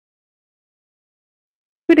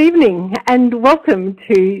Good evening and welcome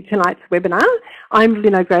to tonight's webinar. I'm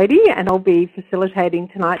Lynn O'Grady and I'll be facilitating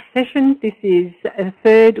tonight's session. This is a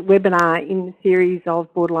third webinar in the series of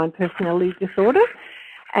borderline personality disorder,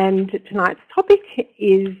 and tonight's topic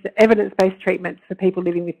is evidence-based treatments for people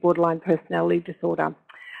living with borderline personality disorder.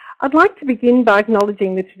 I'd like to begin by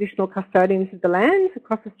acknowledging the traditional custodians of the lands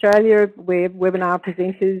across Australia where webinar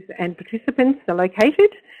presenters and participants are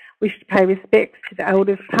located. We should pay respects to the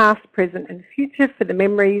elders past, present and future for the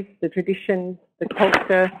memories, the traditions, the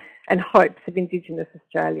culture and hopes of Indigenous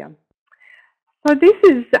Australia. So this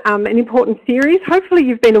is an important series. Hopefully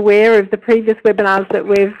you've been aware of the previous webinars that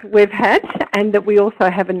we've had, and that we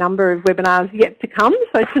also have a number of webinars yet to come.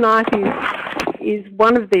 So tonight is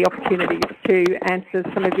one of the opportunities to answer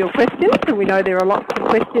some of your questions, and we know there are lots of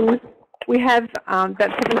questions. We have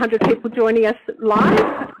about 700 people joining us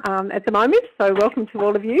live at the moment, so welcome to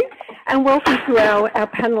all of you, and welcome to our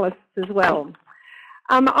panellists as well.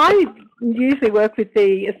 I usually work with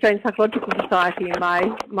the Australian Psychological Society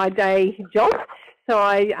in my day job, so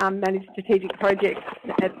I manage strategic projects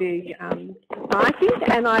at the Society,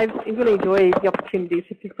 and I really enjoy the opportunity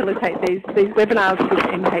to facilitate these webinars with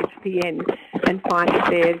MHPN and find that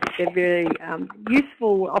they're very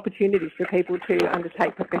useful opportunities for people to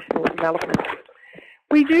undertake professional development.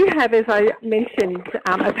 We do have, as I mentioned,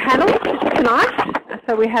 a panel tonight.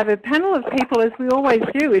 So we have a panel of people, as we always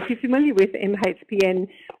do. If you're familiar with MHPN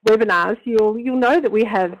webinars, you'll know that we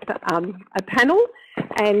have a panel,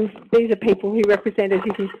 and these are people who represent, as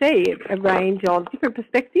you can see, a range of different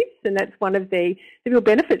perspectives, and that's one of the real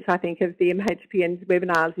benefits, I think, of the MHPN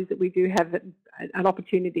webinars, is that we do have an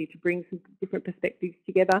opportunity to bring some different perspectives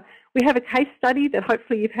together. We have a case study that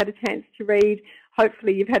hopefully you've had a chance to read.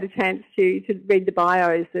 Hopefully you've had a chance to read the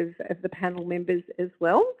bios of the panel members as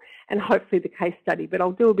well, and hopefully the case study. But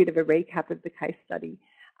I'll do a bit of a recap of the case study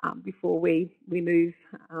before we move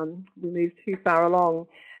too far along.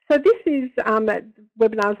 So this is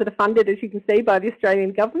webinars that are funded, as you can see, by the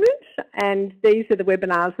Australian Government, and these are the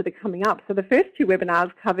webinars that are coming up. So the first two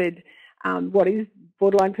webinars covered what is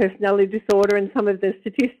borderline personality disorder and some of the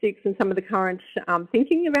statistics and some of the current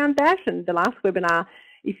thinking around that, and the last webinar,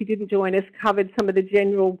 if you didn't join us, covered some of the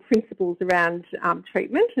general principles around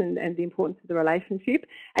treatment and the importance of the relationship.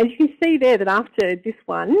 And you can see there that after this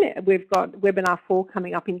one, we've got webinar 4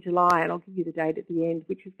 coming up in July, and I'll give you the date at the end,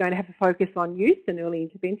 which is going to have a focus on youth and early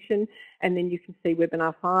intervention. And then you can see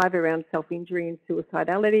webinar 5 around self-injury and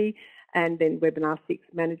suicidality, and then webinar 6,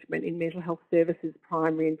 management in mental health services,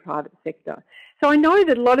 primary and private sector. So I know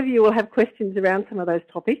that a lot of you will have questions around some of those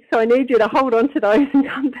topics, so I need you to hold on to those and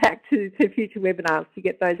come back to future webinars to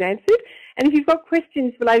get those answered. And if you've got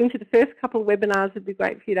questions relating to the first couple of webinars, it'd be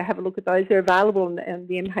great for you to have a look at those. They're available on the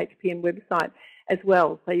MHPN website as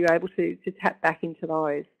well, so you're able to tap back into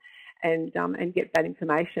those and get that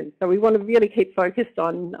information. So we want to really keep focused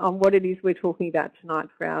on what it is we're talking about tonight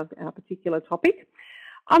for our particular topic.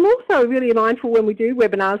 I'm also really mindful when we do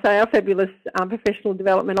webinars, they are fabulous professional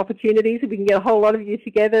development opportunities. We can get a whole lot of you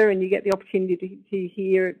together and you get the opportunity to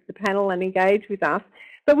hear the panel and engage with us.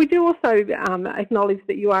 But we do also acknowledge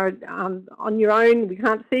that you are on your own. We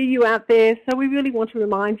can't see you out there, so we really want to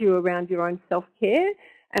remind you around your own self-care.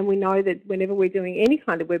 And we know that whenever we're doing any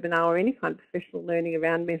kind of webinar or any kind of professional learning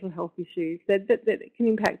around mental health issues, that it can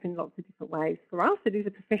impact in lots of different ways for us. It is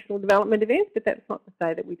a professional development event, but that's not to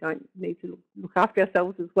say that we don't need to look after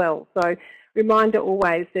ourselves as well. So reminder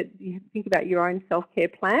always that you think about your own self-care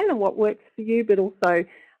plan and what works for you, but also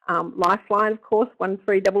Lifeline, of course,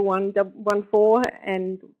 131114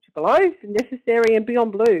 and 000 if necessary, and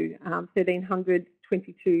Beyond Blue, 1300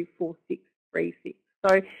 22 4636.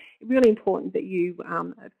 So it's really important that you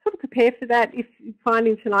sort of prepare for that. If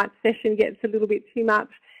finding tonight's session gets a little bit too much,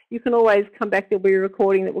 you can always come back. There'll be a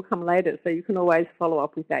recording that will come later, so you can always follow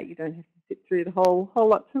up with that. You don't have to sit through the whole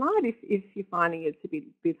lot tonight if you're finding it's a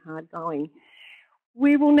bit hard going.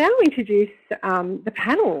 We will now introduce the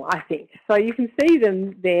panel, I think. So you can see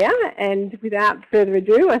them there, and without further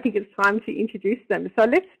ado, I think it's time to introduce them. So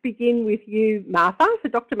let's begin with you, Martha. So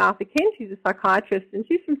Dr. Martha Kent, she's a psychiatrist, and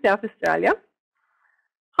she's from South Australia.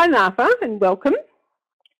 Hi Martha, and welcome.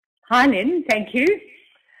 Hi Lynn, thank you.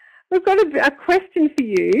 We've got a question for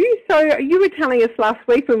you. So you were telling us last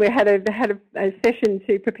week when we had a session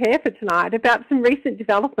to prepare for tonight about some recent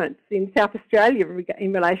developments in South Australia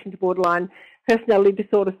in relation to borderline personality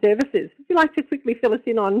disorder services. Would you like to quickly fill us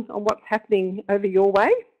in on what's happening over your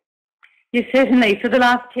way? Yes, certainly. For the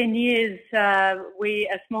last 10 years, we,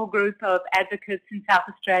 a small group of advocates in South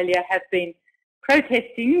Australia, have been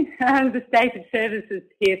protesting the state of services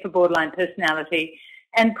here for borderline personality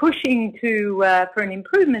and pushing for an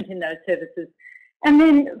improvement in those services. And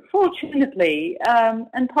then, fortunately,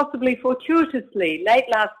 and possibly fortuitously, late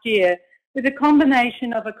last year, with a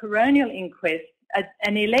combination of a coronial inquest,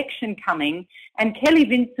 an election coming, and Kelly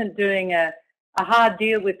Vincent doing a hard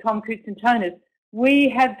deal with Tom Koutsantonis, we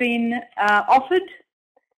have been offered,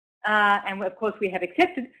 and of course we have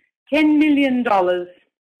accepted, $10 million,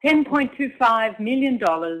 $10.25 million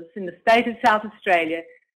in the state of South Australia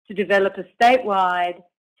to develop a statewide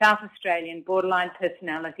South Australian borderline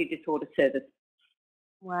personality disorder service.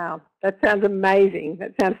 Wow, that sounds amazing.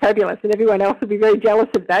 That sounds fabulous, and everyone else will be very jealous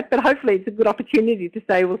of that, but hopefully it's a good opportunity to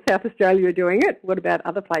say, well, South Australia are doing it. What about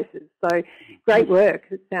other places? So great work.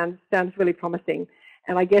 It sounds really promising.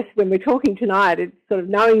 And I guess when we're talking tonight, it's sort of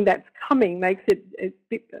knowing that's coming makes it a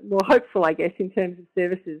bit more hopeful, I guess, in terms of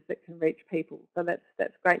services that can reach people. So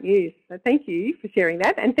that's great news. So thank you for sharing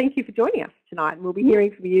that, and thank you for joining us tonight. And we'll be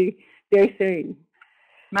hearing from you very soon.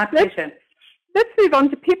 My pleasure. Let's move on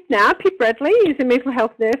to Pip now. Pip Bradley is a mental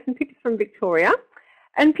health nurse, and Pip's from Victoria.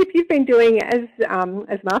 And Pip, you've been doing, as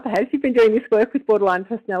Martha has, you've been doing this work with borderline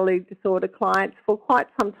personality disorder clients for quite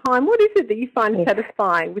some time. What is it that you find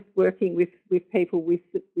satisfying with working with people with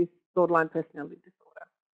borderline personality disorder?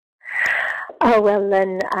 Oh, well,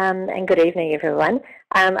 Lynn, and good evening, everyone.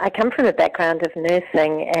 I come from a background of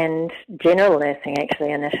nursing and general nursing,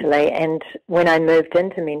 actually, initially, and when I moved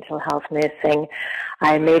into mental health nursing,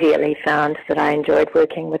 I immediately found that I enjoyed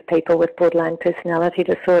working with people with borderline personality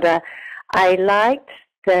disorder. I liked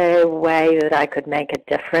the way that I could make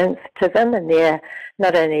a difference to them in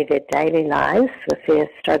not only their daily lives with their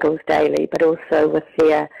struggles daily, but also with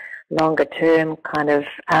their longer-term kind of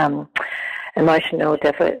emotional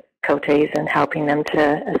difficulties and helping them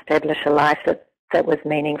to establish a life that was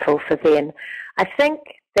meaningful for them. I think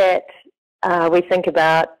that we think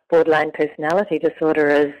about borderline personality disorder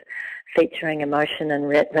as featuring emotion and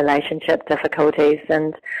relationship difficulties,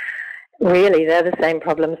 and really they're the same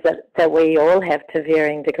problems that we all have to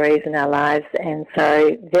varying degrees in our lives, and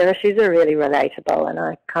so their issues are really relatable, and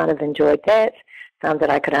I kind of enjoyed that, found that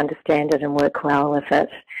I could understand it and work well with it,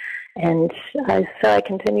 and so I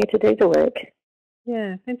continue to do the work.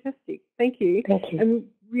 Yeah, fantastic. Thank you. Thank you. I'm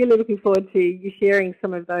really looking forward to you sharing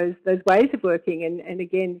some of those ways of working, and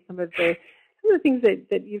again some of the things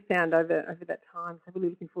that you've found over that time. So really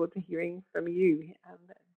looking forward to hearing from you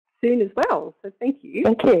soon as well. So thank you.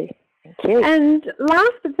 Thank you. Thank you. And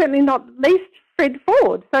last but certainly not least, Fred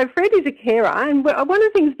Ford. So Fred is a carer, and one of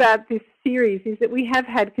the things about this series is that we have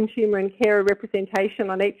had consumer and carer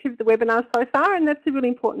representation on each of the webinars so far, and that's a really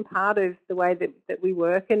important part of the way that we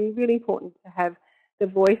work, and really important to have the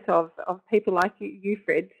voice of people like you,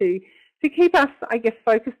 Fred, to keep us, I guess,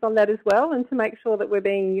 focused on that as well, and to make sure that we're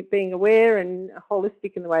being aware and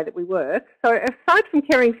holistic in the way that we work. So aside from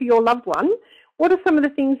caring for your loved one, what are some of the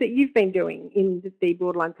things that you've been doing in the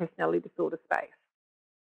borderline personality disorder space?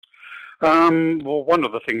 Well, one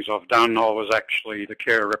of the things I've done, I was actually the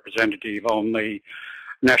carer representative on the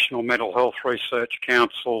National Mental Health Research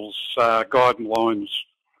Council's Guidelines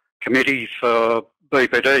Committee for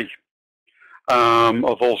BPD. I've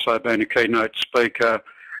also been a keynote speaker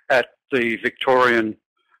at the Victorian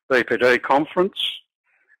BPD conference.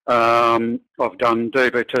 I've done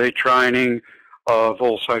DBT training. I've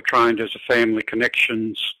also trained as a family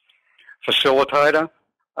connections facilitator,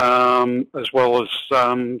 as well as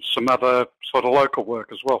some other sort of local work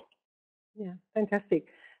as well. Yeah, fantastic.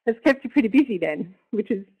 That's kept you pretty busy then, which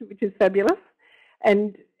is fabulous.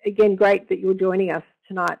 And again, great that you're joining us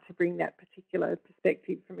tonight to bring that particular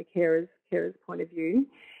perspective from a carer's point of view.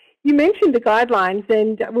 You mentioned the guidelines,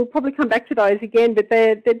 and we'll probably come back to those again, but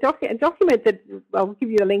they're a document that I'll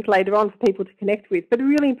give you a link later on for people to connect with, but are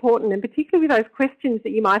really important, and particularly with those questions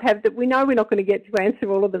that you might have that we know we're not going to get to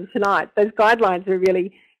answer all of them tonight. Those guidelines are a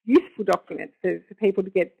really useful document for people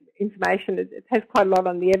to get information. It has quite a lot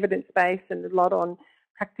on the evidence base and a lot on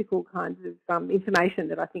practical kinds of information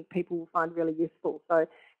that I think people will find really useful. So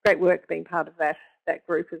great work being part of that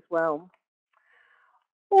group as well.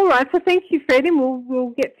 All right, so thank you, Fred, and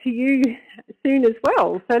we'll get to you soon as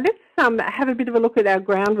well. So let's have a bit of a look at our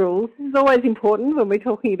ground rules. This is always important when we're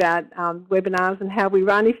talking about webinars and how we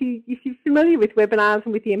run. If you're familiar with webinars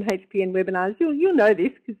and with the MHPN webinars, you'll know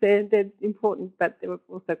this because they're important, but they're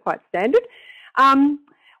also quite standard.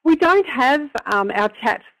 We don't have our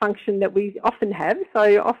chat function that we often have.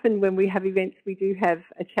 So often when we have events, we do have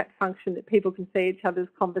a chat function that people can see each other's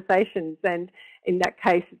conversations, and in that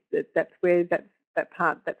case, that's where that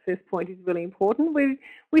first point is really important.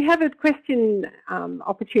 We have a question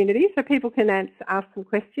opportunity, so people can ask some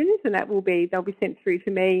questions, and they'll be sent through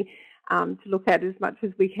to me to look at as much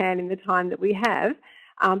as we can in the time that we have.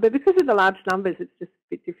 But because of the large numbers, it's just a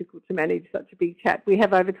bit difficult to manage such a big chat. We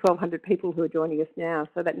have over 1,200 people who are joining us now,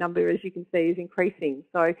 so that number, as you can see, is increasing.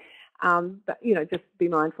 So, but, you know, just be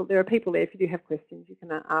mindful. There are people there. If you do have questions, you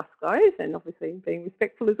can ask those, and obviously being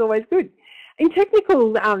respectful is always good. In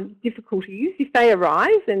technical difficulties, if they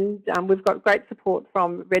arise, and we've got great support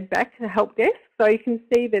from Redback, the help desk, so you can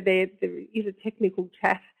see that there is a technical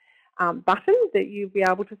chat button that you'll be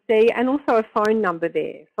able to see, and also a phone number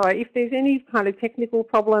there. So if there's any kind of technical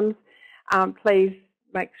problems, please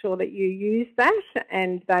make sure that you use that,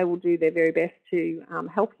 and they will do their very best to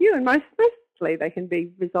help you, and mostly they can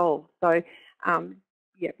be resolved. So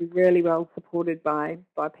yeah, we're really well supported by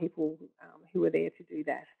people who are there to do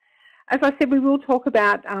that. As I said, we will talk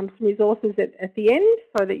about some resources at the end,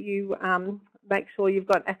 so that you make sure you've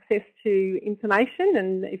got access to information,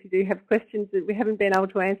 and if you do have questions that we haven't been able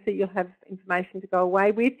to answer, you'll have information to go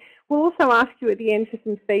away with. We'll also ask you at the end for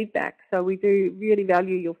some feedback, so we do really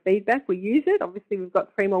value your feedback. We use it. Obviously, we've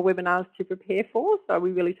got 3 more webinars to prepare for, so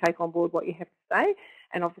we really take on board what you have to say,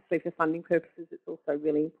 and obviously for funding purposes, it's also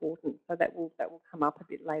really important, so that will come up a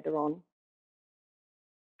bit later on.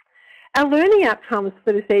 Our learning outcomes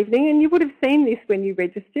for this evening, and you would have seen this when you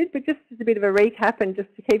registered, but just as a bit of a recap and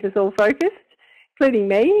just to keep us all focused, including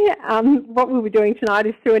me, what we'll be doing tonight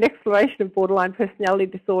is through an exploration of borderline personality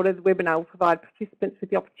disorder, the webinar will provide participants with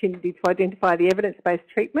the opportunity to identify the evidence-based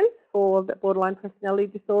treatments for the borderline personality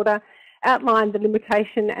disorder, outline the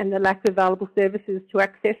limitation and the lack of available services to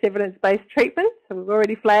access evidence-based treatment. So we're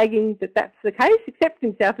already flagging that that's the case, except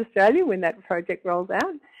in South Australia when that project rolls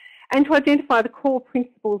out. And to identify the core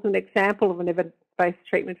principles and example of an evidence-based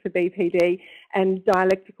treatment for BPD and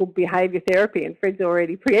dialectical behaviour therapy. And Fred's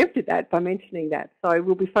already preempted that by mentioning that. So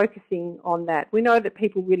we'll be focusing on that. We know that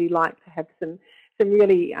people really like to have some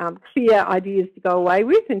really clear ideas to go away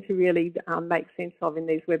with and to really make sense of in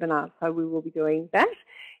these webinars. So we will be doing that.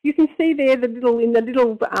 You can see there in the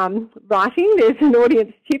little writing, there's an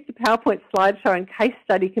audience tip. The PowerPoint slideshow and case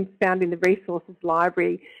study can be found in the resources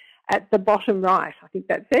library at the bottom right, I think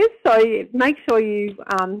that says. So make sure you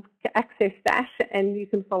access that and you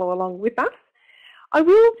can follow along with us. I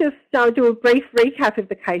will just do a brief recap of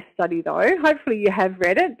the case study though. Hopefully you have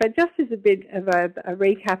read it, but just as a bit of a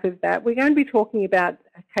recap of that, we're going to be talking about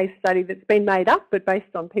a case study that's been made up but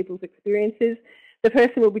based on people's experiences. The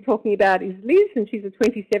person we'll be talking about is Liz, and she's a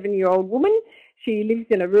 27-year-old woman. She lives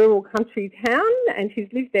in a rural country town and she's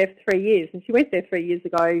lived there for 3 years, and she went there 3 years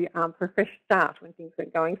ago for a fresh start when things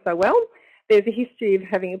weren't going so well. There's a history of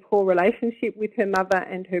having a poor relationship with her mother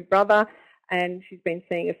and her brother, and she's been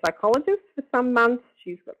seeing a psychologist for some months.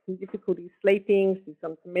 She's got some difficulty sleeping, she's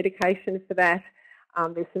on some medication for that.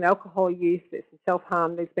 There's some alcohol use, there's some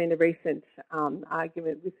self-harm, there's been a recent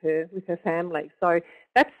argument with her family. So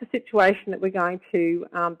that's the situation that we're going to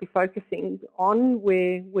be focusing on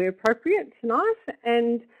where appropriate tonight,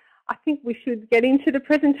 and I think we should get into the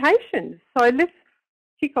presentation. So let's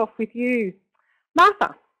kick off with you,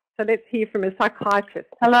 Martha. So let's hear from a psychiatrist.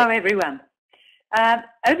 Hello everyone.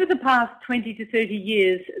 Over the past 20 to 30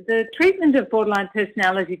 years, the treatment of borderline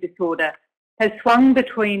personality disorder has swung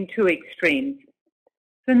between two extremes.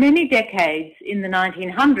 For many decades in the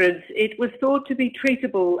 1900s, it was thought to be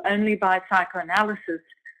treatable only by psychoanalysis,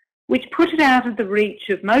 which put it out of the reach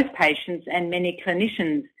of most patients and many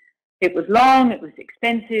clinicians. It was long, it was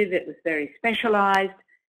expensive, it was very specialised,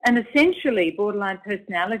 and essentially borderline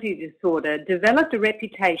personality disorder developed a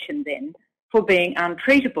reputation then for being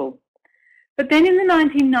untreatable. But then in the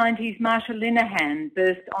 1990s, Marsha Linehan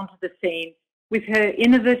burst onto the scene with her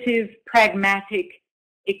innovative, pragmatic,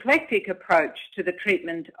 eclectic approach to the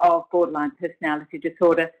treatment of borderline personality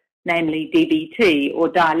disorder, namely DBT, or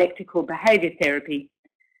dialectical behaviour therapy.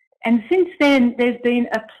 And since then, there's been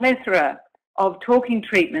a plethora of talking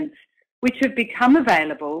treatments which have become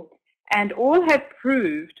available and all have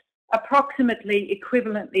proved approximately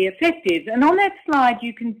equivalently effective. And on that slide,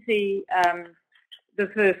 you can see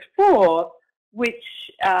the first 4,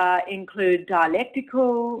 which include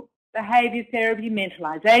dialectical behaviour therapy,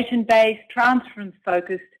 mentalisation-based,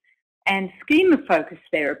 transference-focused, and schema-focused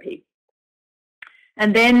therapy.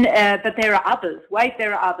 And then, but there are others.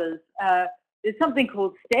 There are others. There's something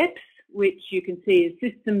called STEPS, which you can see is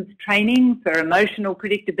systems training for emotional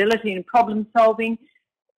predictability and problem solving,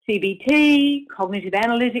 CBT, cognitive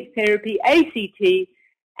analytic therapy, ACT,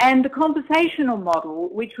 and the conversational model,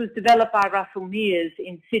 which was developed by Russell Mears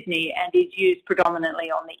in Sydney and is used predominantly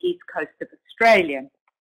on the east coast of Australia.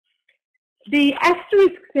 The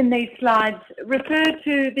asterisks in these slides refer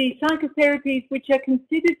to the psychotherapies which are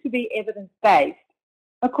considered to be evidence-based,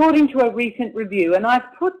 according to a recent review. And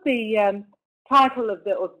I've put the title of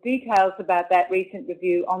or details about that recent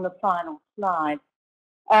review on the final slide.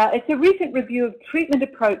 It's a recent review of treatment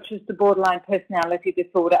approaches to borderline personality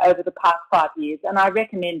disorder over the past 5 years, and I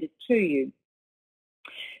recommend it to you.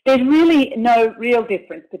 There's really no real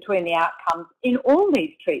difference between the outcomes in all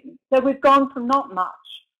these treatments. So we've gone from not much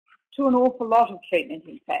to an awful lot of treatment,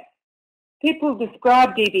 in fact. People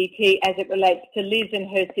describe DBT as it relates to Liz and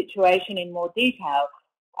her situation in more detail,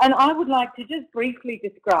 and I would like to just briefly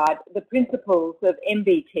describe the principles of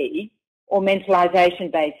MBT, or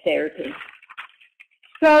mentalisation-based therapy.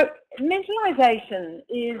 So mentalisation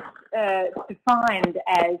is defined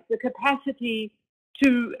as the capacity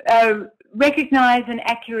to recognise and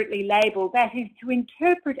accurately label, that is, to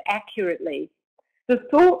interpret accurately the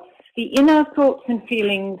thoughts, the inner thoughts and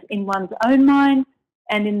feelings in one's own mind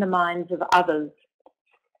and in the minds of others.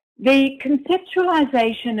 The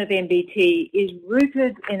conceptualisation of MBT is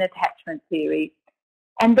rooted in attachment theory,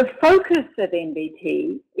 and the focus of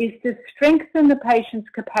MBT is to strengthen the patient's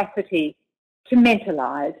capacity to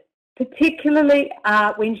mentalise, particularly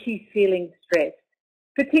when she's feeling stressed,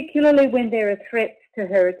 particularly when there are threats to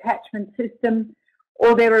her attachment system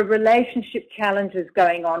or there are relationship challenges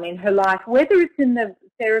going on in her life, whether it's in the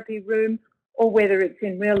therapy room or whether it's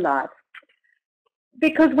in real life.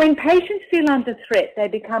 Because when patients feel under threat, they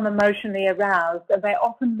become emotionally aroused and they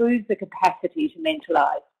often lose the capacity to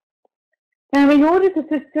mentalise. Now, in order to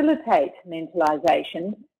facilitate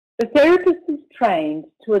mentalisation, the therapist is trained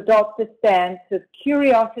to adopt a stance of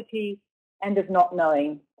curiosity and of not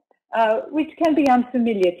knowing, which can be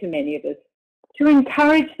unfamiliar to many of us, to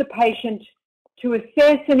encourage the patient to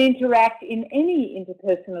assess and interact in any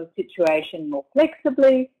interpersonal situation more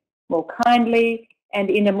flexibly, more kindly, and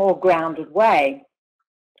in a more grounded way.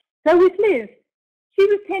 So with Liz, she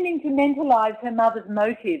was tending to mentalise her mother's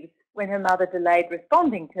motives when her mother delayed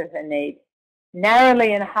responding to her needs,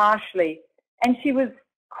 narrowly and harshly, and she was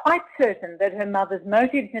quite certain that her mother's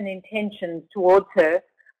motives and intentions towards her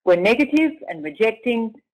were negative and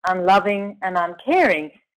rejecting, unloving and uncaring,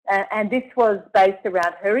 and this was based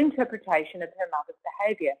around her interpretation of her mother's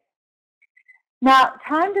behaviour. Now,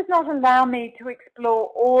 time does not allow me to explore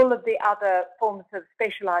all of the other forms of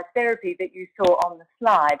specialised therapy that you saw on the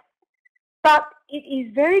slide, but it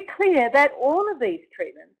is very clear that all of these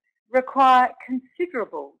treatments require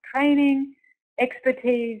considerable training,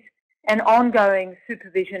 expertise and ongoing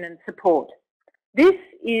supervision and support. This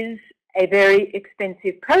is a very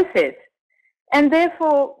expensive process, and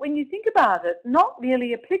therefore, when you think about it, not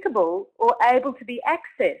really applicable or able to be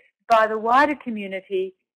accessed by the wider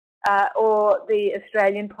community or the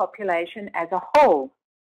Australian population as a whole.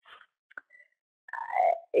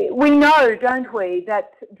 We know, don't we, that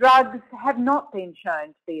drugs have not been shown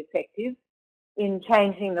to be effective in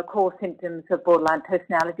changing the core symptoms of borderline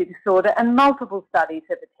personality disorder, and multiple studies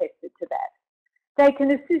have attested to that. They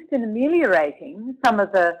can assist in ameliorating some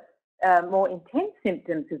of the more intense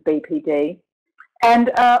symptoms of BPD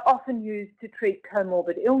and are often used to treat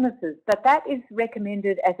comorbid illnesses, but that is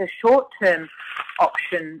recommended as a short-term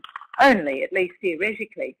option only, at least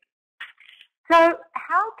theoretically. So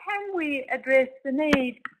how can we address the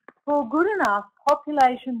need for good enough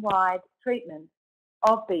population-wide treatment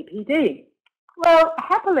of BPD? Well,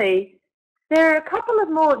 happily, there are a couple of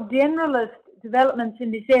more generalist developments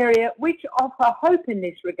in this area which offer hope in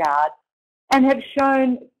this regard and have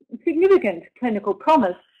shown significant clinical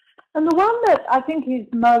promise. And the one that I think is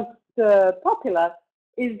most popular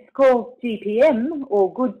is called GPM,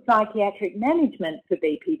 or Good Psychiatric Management for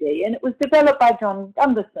BPD, and it was developed by John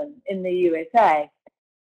Gunderson in the USA.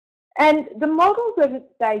 And the model that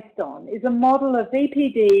it's based on is a model of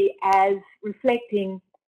BPD as reflecting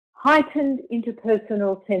heightened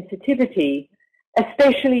interpersonal sensitivity,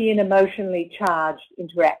 especially in emotionally charged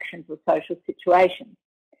interactions or social situations.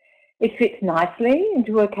 It fits nicely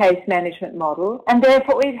into a case management model, and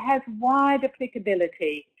therefore it has wide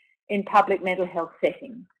applicability in public mental health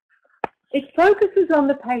settings. It focuses on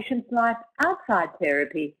the patient's life outside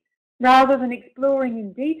therapy rather than exploring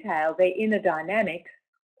in detail their inner dynamics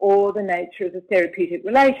or the nature of the therapeutic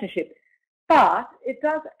relationship, but it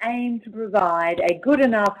does aim to provide a good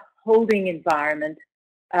enough holding environment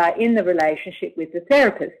in the relationship with the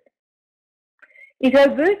therapist. It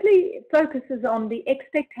overtly focuses on the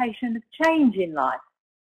expectation of change in life,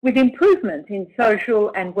 with improvement in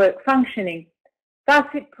social and work functioning. Thus,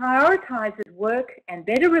 it prioritises work and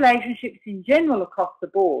better relationships in general across the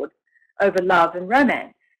board over love and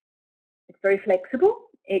romance. It's very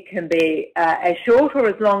flexible. It can be as short or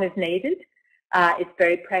as long as needed. It's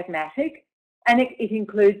very pragmatic, and it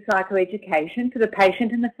includes psychoeducation for the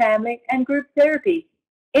patient and the family and group therapy.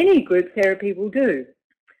 Any group therapy will do.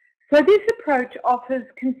 So this approach offers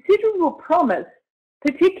considerable promise,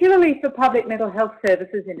 particularly for public mental health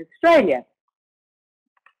services in Australia.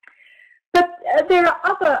 But there are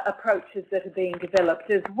other approaches that are being developed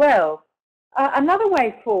as well. Another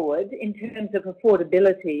way forward in terms of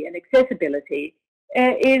affordability and accessibility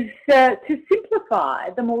is to simplify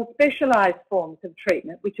the more specialised forms of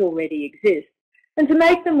treatment which already exist and to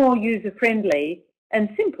make them more user-friendly and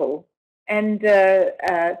simple and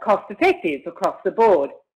cost-effective across the board.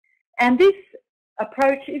 And this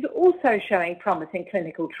approach is also showing promise in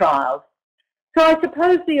clinical trials. So I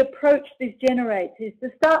suppose the approach this generates is to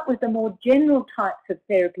start with the more general types of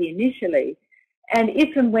therapy initially, and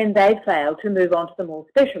if and when they fail, to move on to the more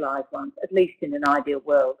specialised ones, at least in an ideal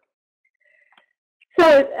world.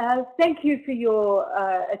 So thank you for your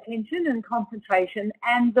attention and concentration.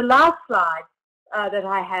 And the last slide that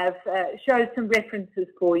I have shows some references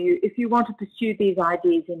for you if you want to pursue these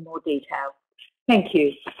ideas in more detail. Thank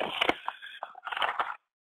you.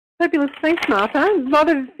 Fabulous, thanks, Martha. A lot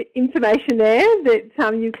of information there that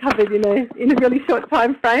you covered in a really short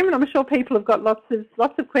time frame, and I'm sure people have got lots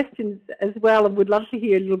of questions as well, and would love to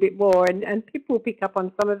hear a little bit more. And people will pick up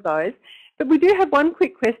on some of those. But we do have one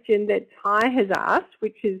quick question that Ty has asked,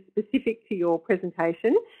 which is specific to your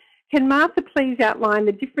presentation. Can Martha please outline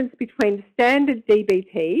the difference between standard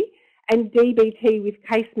DBT and DBT with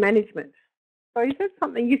case management? So is that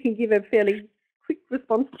something you can give a fairly quick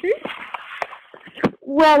response to?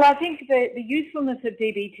 Well, I think the usefulness of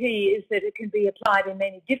DBT is that it can be applied in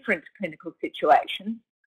many different clinical situations,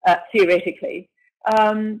 theoretically.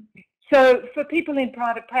 So for people in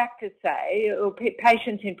private practice, say, or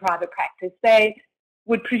patients in private practice, they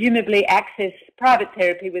would presumably access private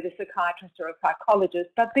therapy with a psychiatrist or a psychologist,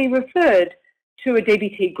 but be referred to a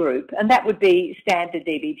DBT group, and that would be standard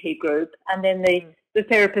DBT group, and then the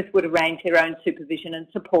therapist would arrange their own supervision and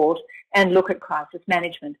support and look at crisis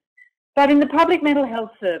management. But in the public mental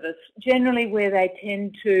health service, generally where they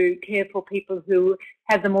tend to care for people who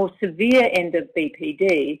have the more severe end of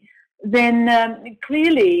BPD, then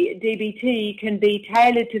clearly DBT can be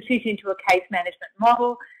tailored to fit into a case management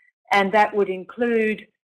model, and that would include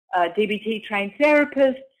DBT-trained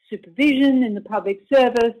therapists, supervision in the public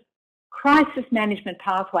service, crisis management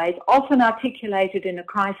pathways, often articulated in a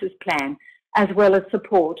crisis plan, as well as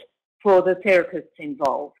support for the therapists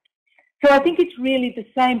involved. So I think it's really the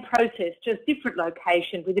same process, just different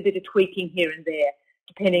location with a bit of tweaking here and there,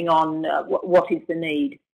 depending on what is the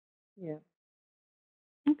need. Yeah.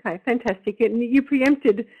 Okay, fantastic. And you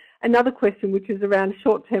preempted another question, which is around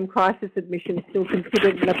short-term crisis admission still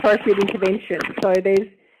considered an appropriate intervention. So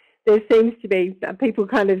there seems to be people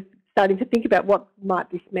kind of starting to think about what might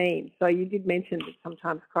this mean. So you did mention that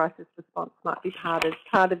sometimes crisis response might be part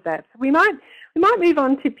of that. So we might move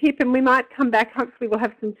on to Pip, and we might come back. Hopefully we'll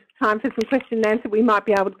have some time for some question and answer. We might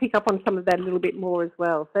be able to pick up on some of that a little bit more as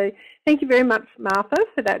well. So thank you very much, Martha,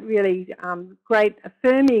 for that really great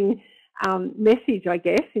affirming message, I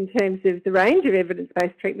guess, in terms of the range of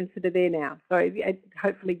evidence-based treatments that are there now. So it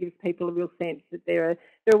hopefully gives people a real sense that there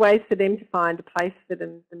are ways for them to find a place for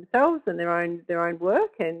themselves and their own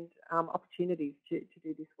work, and opportunities to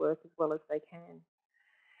do this work as well as they can.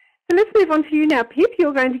 So let's move on to you now, Pip.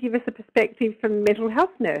 You're going to give us a perspective from a mental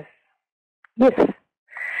health nurse. Yes.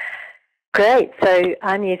 Great. So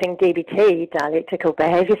I'm using DBT, dialectical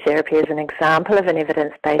behaviour therapy, as an example of an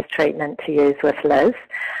evidence-based treatment to use with Liz.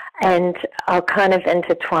 And I'll kind of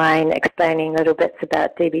intertwine explaining little bits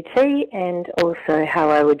about DBT and also how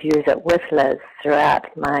I would use it with Liz throughout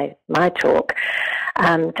my talk.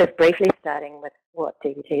 Just briefly starting with what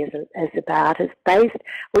DBT is about.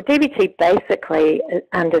 DBT basically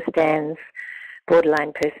understands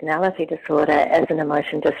borderline personality disorder as an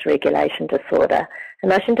emotion dysregulation disorder.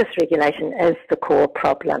 Emotion dysregulation is the core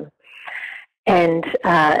problem, and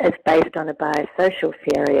it's based on a biosocial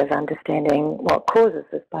theory of understanding what causes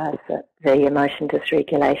the emotion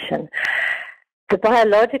dysregulation. The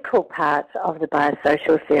biological part of the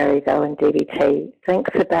biosocial theory, though, in DBT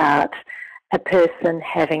thinks about a person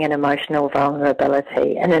having an emotional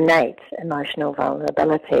vulnerability, an innate emotional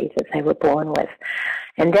vulnerability that they were born with.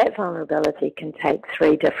 And that vulnerability can take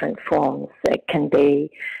three different forms. It can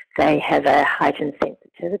be they have a heightened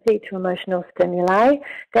sensitivity to emotional stimuli.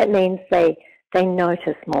 That means they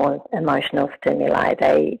notice more emotional stimuli.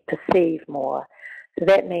 They perceive more. So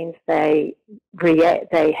that means they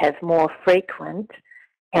have more frequent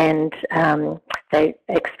and they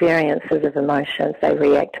experiences of emotions. They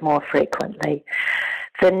react more frequently.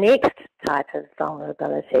 The next type of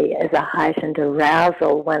vulnerability is a heightened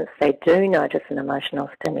arousal once they do notice an emotional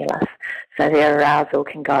stimulus. So their arousal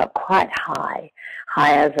can go up quite high,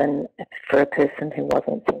 higher than for a person who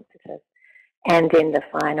wasn't sensitive. And then the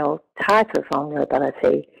final type of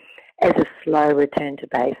vulnerability as a slow return to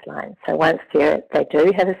baseline. So once they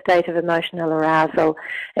do have a state of emotional arousal,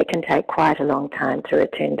 it can take quite a long time to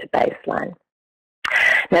return to baseline.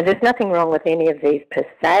 Now, there's nothing wrong with any of these per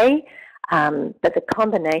se, but the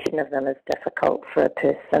combination of them is difficult for a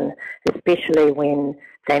person, especially when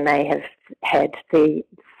they may have had the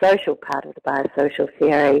social part of the biosocial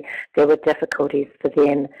theory. There were difficulties for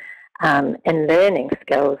them in learning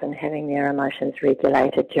skills and having their emotions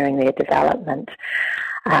regulated during their development.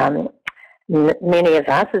 Many of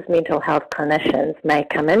us as mental health clinicians may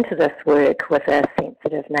come into this work with a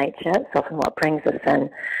sensitive nature. It's often what brings us in,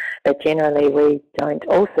 but generally we don't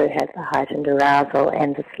also have the heightened arousal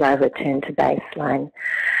and the slow return to baseline.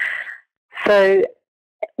 So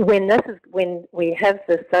when we have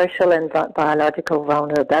the social and biological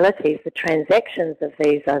vulnerabilities, the transactions of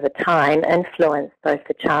these over time influence both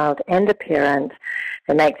the child and the parent.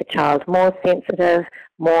 They make the child more sensitive,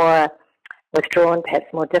 more withdrawn,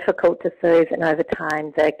 perhaps more difficult to soothe, and over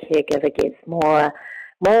time the caregiver gets more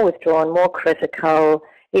withdrawn, more critical,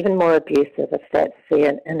 even more abusive if that's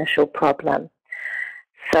the initial problem.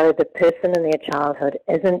 So the person in their childhood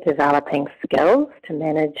isn't developing skills to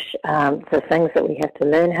manage the things that we have to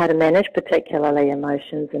learn how to manage, particularly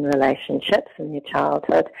emotions and relationships in their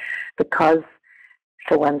childhood, because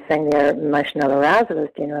for one thing their emotional arousal is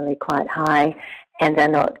generally quite high, and they're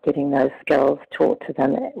not getting those skills taught to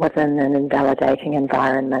them within an invalidating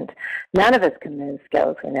environment. None of us can learn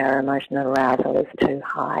skills when our emotional arousal is too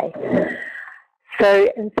high. So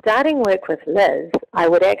in starting work with Liz, I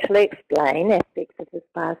would actually explain aspects of this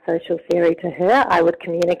biosocial theory to her. I would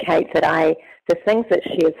communicate that the things that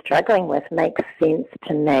she is struggling with make sense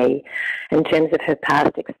to me in terms of her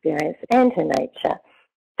past experience and her nature.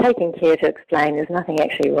 Taking care to explain there's nothing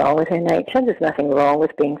actually wrong with her nature. There's nothing wrong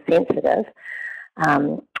with being sensitive.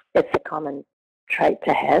 It's a common trait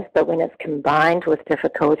to have, but when it's combined with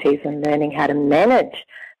difficulties in learning how to manage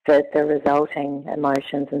the resulting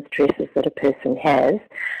emotions and stresses that a person has,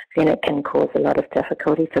 then it can cause a lot of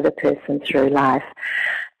difficulty for the person through life.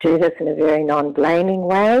 Do this in a very non-blaming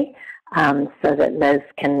way so that Liz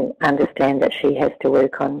can understand that she has to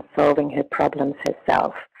work on solving her problems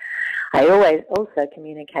herself. I always also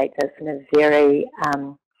communicate this in a very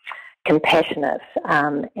compassionate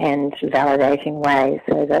and validating way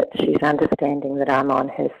so that she's understanding that I'm on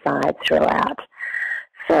her side throughout.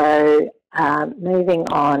 So moving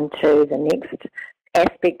on to the next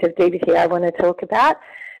aspect of DBT I want to talk about,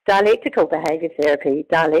 dialectical behaviour therapy.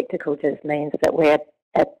 Dialectical just means that we're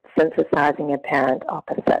synthesising apparent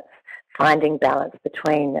opposites, finding balance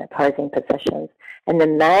between opposing positions. And the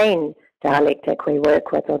main dialectic we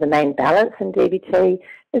work with, or the main balance in DBT,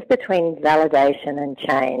 is between validation and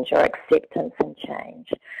change, or acceptance and change.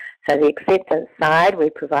 So the acceptance side we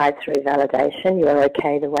provide through validation. You're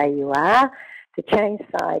okay the way you are. The change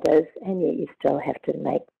side is, and yet you still have to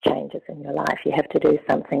make changes in your life. You have to do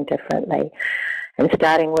something differently. And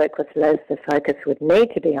starting work with Liz, the focus would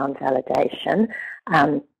need to be on validation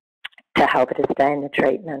to help her to stay in the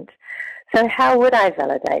treatment. So how would I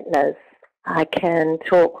validate Liz? I can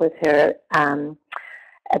talk with her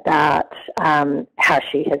about how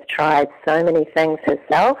she has tried so many things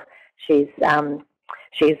herself. She's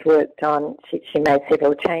worked on, she made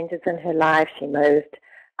several changes in her life. She moved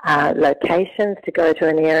locations to go to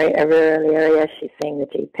a rural area. She's seeing the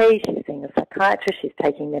GP, she's seeing a psychiatrist, she's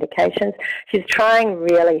taking medications. She's trying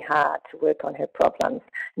really hard to work on her problems.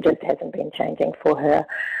 It just hasn't been changing for her.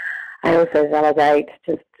 I also validate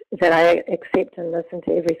just that I accept and listen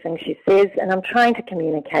to everything she says, and I'm trying to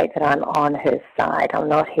communicate that I'm on her side. I'm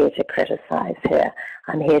not here to criticise her.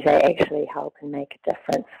 I'm here to actually help and make a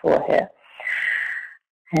difference for her.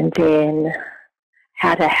 And then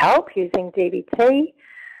how to help using DBT.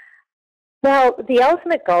 Well, the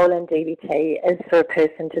ultimate goal in DBT is for a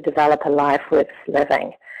person to develop a life worth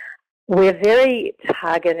living. We're very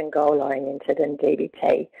target and goal-oriented in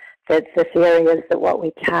DBT. The theory is that what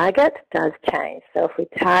we target does change. So if we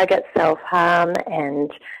target self-harm and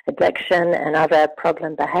addiction and other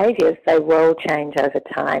problem behaviours, they will change over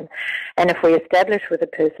time. And if we establish with a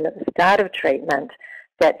person at the start of treatment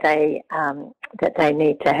that they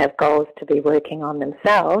need to have goals to be working on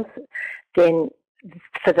themselves, then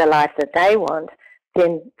for the life that they want,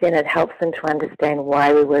 then it helps them to understand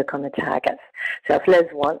why we work on the targets. So if Liz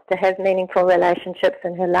wants to have meaningful relationships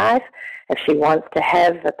in her life, if she wants to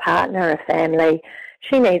have a partner, a family,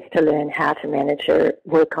 she needs to learn how to manage her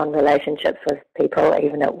work on relationships with people,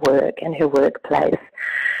 even at work, in her workplace.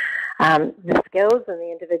 The skills and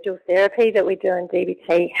the individual therapy that we do in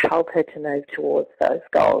DBT help her to move towards those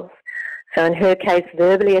goals. So in her case,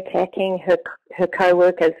 verbally attacking her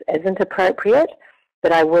co-workers isn't appropriate,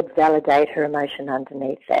 but I would validate her emotion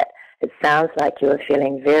underneath that. It sounds like you were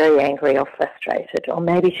feeling very angry or frustrated, or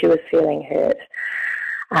maybe she was feeling hurt.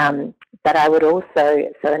 But I would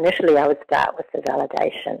also, so initially I would start with the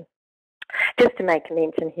validation. Just to make a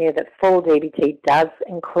mention here that full DBT does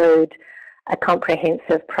include a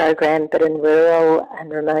comprehensive program, but in rural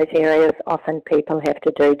and remote areas, often people have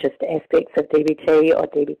to do just aspects of DBT or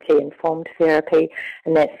DBT-informed therapy,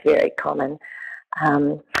 and that's very common.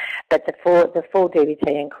 But the full DBT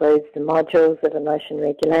includes the modules of emotion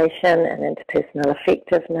regulation and interpersonal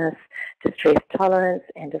effectiveness, distress tolerance,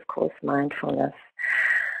 and of course mindfulness.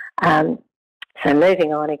 So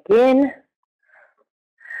moving on again.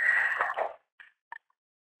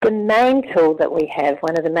 The main tool that we have,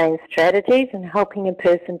 one of the main strategies in helping a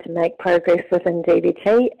person to make progress within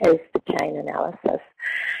DBT is the chain analysis.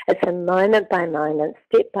 It's a moment-by-moment,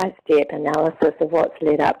 step-by-step analysis of what's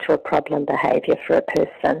led up to a problem behaviour for a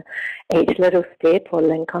person. Each little step or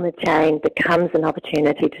link on the chain becomes an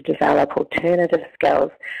opportunity to develop alternative skills,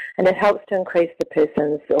 and it helps to increase the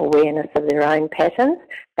person's awareness of their own patterns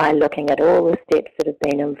by looking at all the steps that have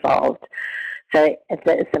been involved. So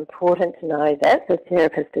it's important to know that the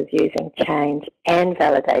therapist is using change and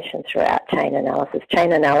validation throughout chain analysis.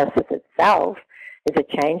 Chain analysis itself is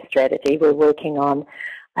a change strategy. We're working on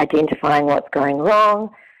identifying what's going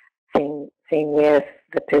wrong, seeing where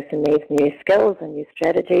the person needs new skills and new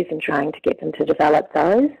strategies and trying to get them to develop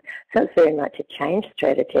those. So it's very much a change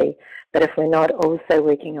strategy. But if we're not also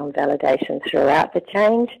working on validation throughout the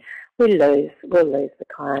change, we'll lose the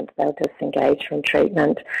client. They'll disengage from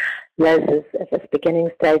treatment. Liz is at this beginning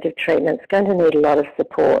stage of treatment is going to need a lot of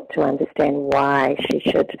support to understand why she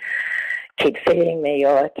should keep feeding me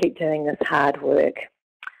or keep doing this hard work.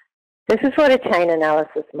 This is what a chain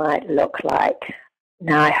analysis might look like.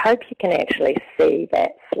 Now, I hope you can actually see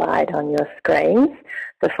that slide on your screens.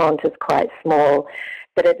 The font is quite small,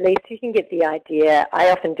 but at least you can get the idea. I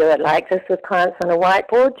often do it like this with clients on a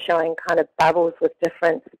whiteboard, showing kind of bubbles with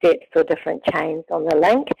different steps or different chains on the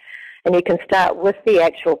link. And you can start with the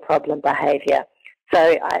actual problem behaviour.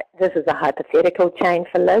 So this is a hypothetical chain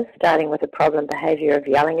for Liz, starting with the problem behaviour of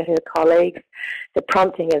yelling at her colleagues. The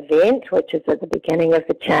prompting event, which is at the beginning of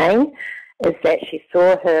the chain, is that she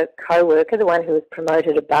saw her co-worker, the one who was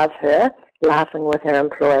promoted above her, laughing with her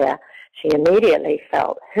employer. She immediately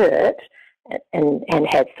felt hurt and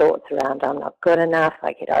had thoughts around, I'm not good enough,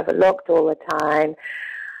 I get overlooked all the time.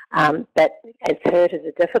 But as hurt is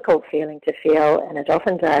a difficult feeling to feel, and it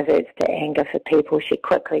often diverts to anger for people. She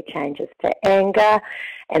quickly changes to anger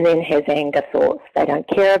and then has anger thoughts. They don't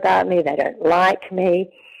care about me, they don't like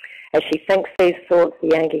me. As she thinks these thoughts,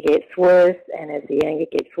 the anger gets worse, and as the anger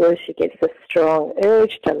gets worse, she gets this strong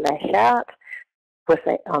urge to lash out,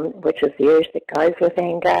 which is the urge that goes with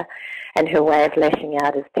anger, and her way of lashing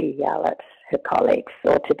out is to yell at her colleagues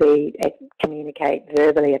or to communicate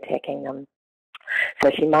verbally attacking them.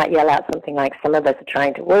 So she might yell out something like, some of us are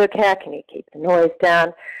trying to work here, can you keep the noise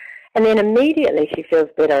down? And then immediately she feels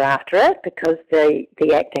better after it because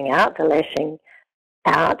the acting out, the lashing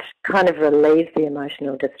out kind of relieves the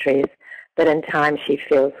emotional distress, but in time she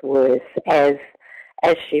feels worse as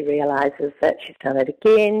she realises that she's done it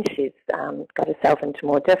again, she's got herself into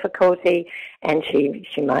more difficulty, and she's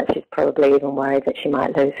probably even worried that she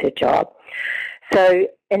might lose her job. So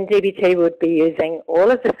in DBT, we'd be using all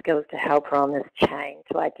of the skills to help her on this chain,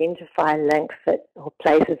 to identify links or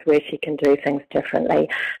places where she can do things differently.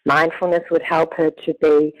 Mindfulness would help her to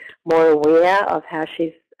be more aware of how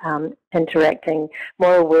she's interacting,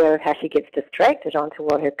 more aware of how she gets distracted onto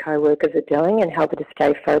what her co-workers are doing, and help her to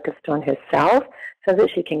stay focused on herself so that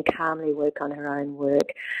she can calmly work on her own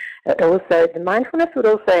work. The mindfulness would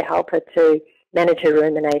also help her to manage her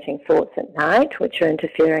ruminating thoughts at night, which are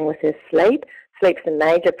interfering with her sleep. Sleep's a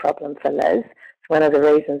major problem for Liz. It's one of the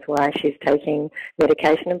reasons why she's taking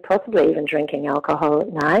medication and possibly even drinking alcohol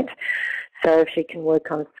at night. So if she can work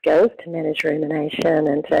on skills to manage rumination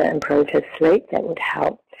and to improve her sleep, that would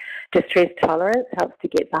help. Distress tolerance helps to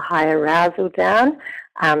get the high arousal down,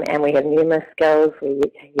 and we have numerous skills. We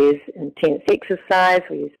use intense exercise,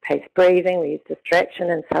 we use paced breathing, we use distraction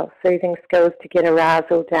and self-soothing skills to get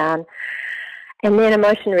arousal down. And then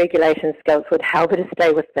emotion regulation skills would help her to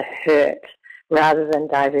stay with the hurt rather than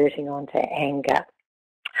diverting onto anger.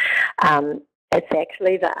 It's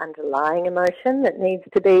actually the underlying emotion that needs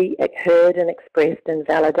to be heard and expressed and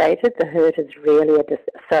validated. The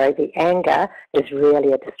anger is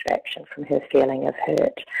really a distraction from her feeling of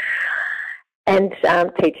hurt. And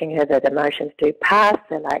teaching her that emotions do pass,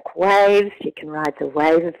 they're like waves, she can ride the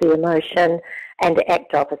wave of the emotion, and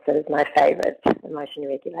act opposite is my favourite emotion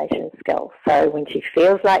regulation skill. So when she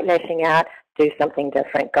feels like lashing out, do something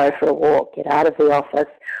different, go for a walk, get out of the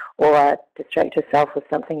office, or distract herself with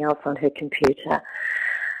something else on her computer.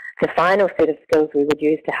 The final set of skills we would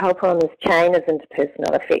use to help her on this chain is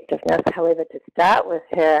interpersonal effectiveness. However, to start with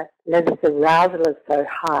her, Liz's arousal is so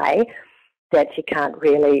high that she can't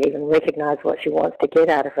really even recognise what she wants to get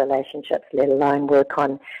out of relationships, let alone work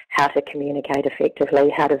on how to communicate effectively,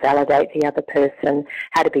 how to validate the other person,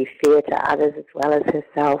 how to be fair to others as well as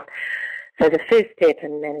herself. So the first step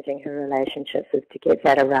in managing her relationships is to get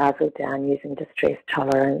that arousal down using distress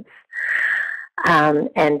tolerance.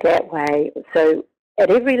 And that way, so at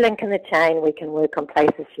every link in the chain, we can work on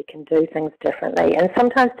places she can do things differently. And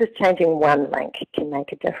sometimes just changing one link can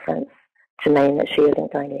make a difference to mean that she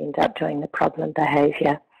isn't going to end up doing the problem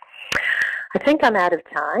behaviour. I think I'm out of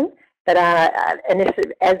time, but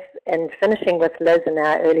in finishing with Liz in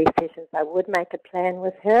our early sessions, I would make a plan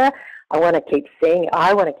with her. I want to keep seeing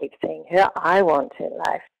her. I want her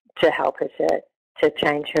life to help her to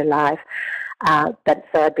change her life. But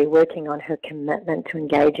so I'd be working on her commitment to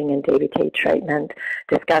engaging in DBT treatment,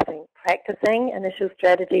 practicing initial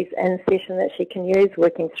strategies in session that she can use,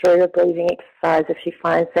 working through a breathing exercise if she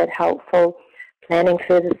finds that helpful, planning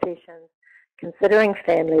further sessions, considering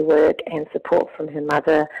family work and support from her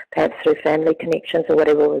mother, perhaps through family connections or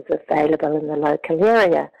whatever was available in the local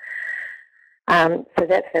area. So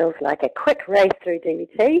that feels like a quick race through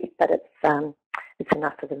DBT, but it's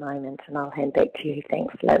enough for the moment, and I'll hand back to you.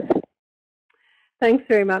 Thanks, Liz. Thanks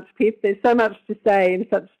very much, Pip. There's so much to say in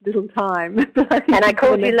such little time. And I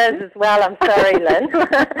called you Liz as well. I'm sorry, Lynn.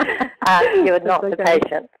 You are not the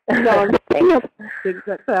patient. No,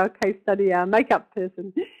 that's our case study, our makeup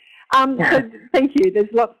person. So thank you.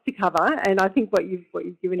 There's lots to cover, and I think what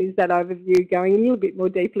you've given is that overview, going a little bit more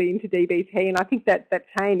deeply into DBT, and I think that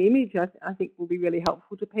chain image I think will be really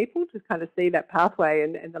helpful to people to kind of see that pathway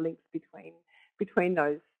and the links between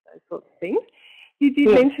those sorts of things. You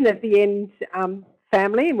did mention at the end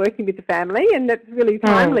family and working with the family, and that's really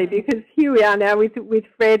timely because here we are now with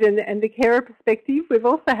Fred and the carer perspective. We've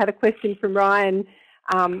also had a question from Ryan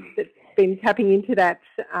that's been tapping into that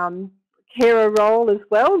carer role as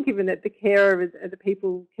well, given that the carers are the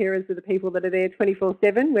people that are there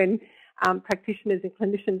 24/7 when practitioners and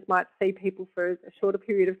clinicians might see people for a shorter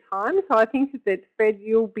period of time. So I think that, Fred,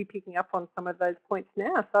 you'll be picking up on some of those points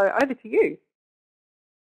now. So over to you.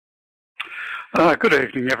 Good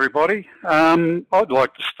evening, everybody. I'd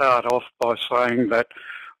like to start off by saying that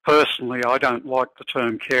personally I don't like the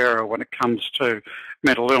term carer when it comes to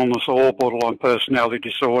mental illness or borderline personality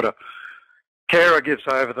disorder. Carer gives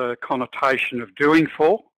over the connotation of doing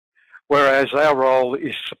for, whereas our role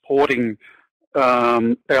is supporting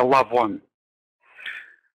our loved one.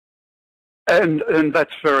 And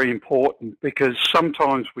that's very important because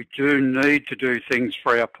sometimes we do need to do things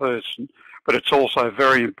for our person, but it's also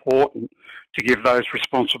very important to give those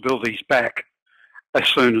responsibilities back as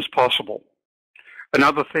soon as possible.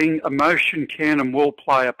 Another thing, emotion can and will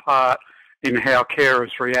play a part in how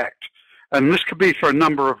carers react. And this could be for a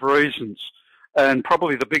number of reasons. And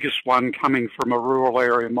probably the biggest one, coming from a rural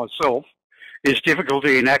area myself, is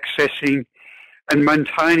difficulty in accessing and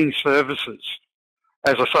maintaining services,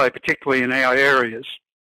 as I say, particularly in our areas.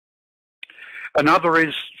 Another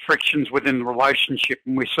is frictions within the relationship,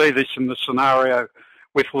 and we see this in the scenario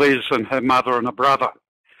with Liz and her mother and a brother.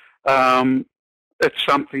 It's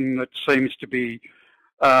something that seems to be,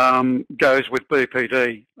 goes with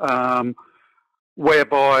BPD,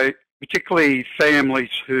 whereby particularly families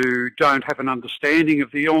who don't have an understanding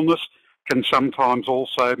of the illness can sometimes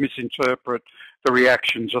also misinterpret the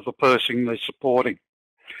reactions of the person they're supporting.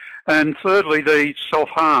 And thirdly, the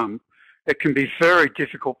self-harm. It can be very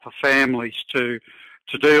difficult for families to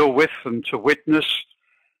deal with and to witness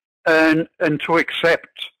and to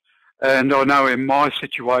accept. And I know in my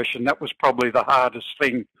situation that was probably the hardest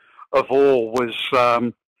thing of all,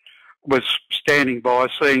 was standing by,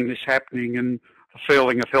 seeing this happening and a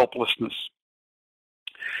feeling of helplessness.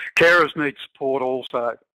 Carers need support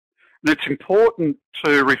also. And it's important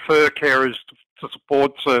to refer carers to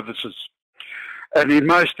support services. And in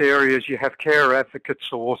most areas you have care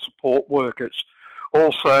advocates or support workers.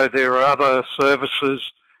 Also there are other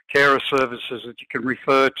services, carer services that you can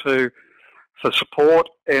refer to for support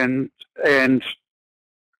and things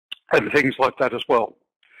like that as well.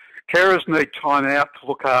 Carers need time out to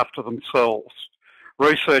look after themselves.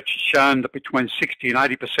 Research has shown that between 60 and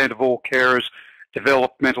 80% of all carers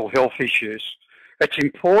develop mental health issues. It's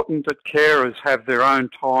important that carers have their own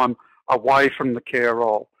time away from the care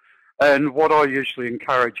role. And what I usually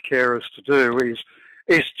encourage carers to do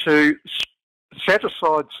is to set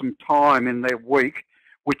aside some time in their week,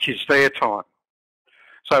 which is their time.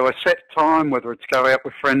 So a set time, whether it's go out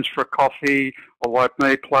with friends for a coffee or like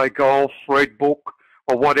me, play golf, read book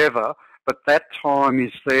or whatever, but that time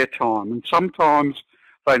is their time. And sometimes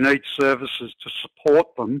they need services to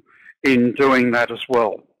support them in doing that as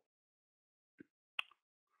well.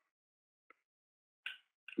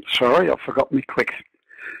 Sorry, I forgot me click.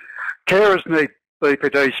 Carers need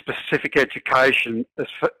BPD-specific education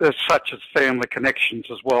such as family connections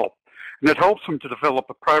as well. And it helps them to develop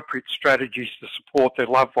appropriate strategies to support their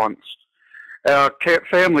loved ones. Our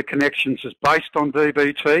family connections is based on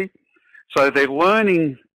DBT, so they're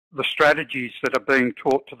learning the strategies that are being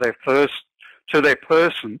taught to their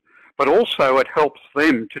person, but also it helps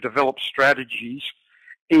them to develop strategies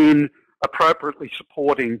in appropriately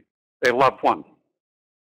supporting their loved one.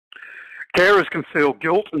 Carers can feel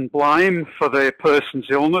guilt and blame for their person's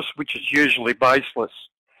illness, which is usually baseless.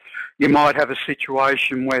 You might have a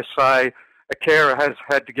situation where, say, a carer has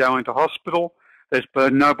had to go into hospital, there's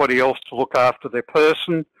been nobody else to look after their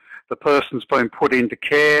person, the person's been put into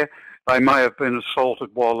care, they may have been assaulted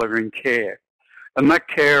while they're in care. And that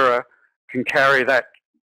carer can carry that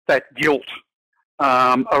guilt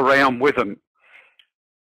around with them.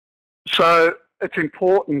 So it's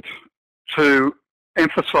important to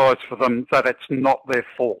emphasise for them that it's not their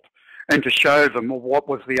fault and to show them what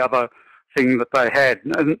was the other thing that they had.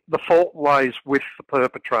 And the fault lays with the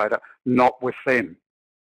perpetrator, not with them.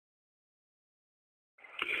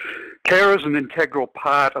 Care is an integral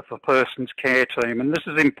part of the person's care team, and this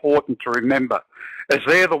is important to remember, as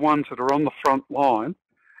they're the ones that are on the front line,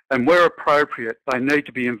 and where appropriate, they need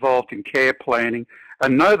to be involved in care planning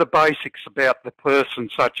and know the basics about the person,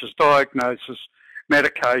 such as diagnosis,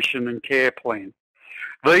 medication and care plan.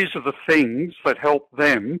 These are the things that help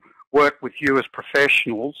them work with you as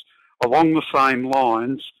professionals along the same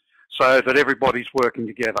lines so that everybody's working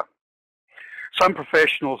together. Some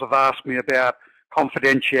professionals have asked me about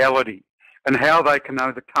confidentiality and how they can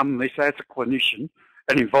overcome this as a clinician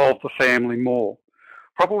and involve the family more.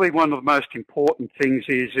 Probably one of the most important things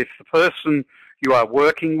is if the person you are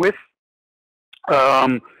working with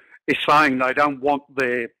is saying they don't want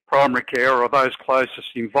their primary care or those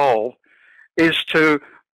closest involved, is to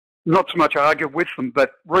not so much argue with them,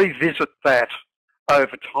 but revisit that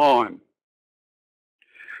over time.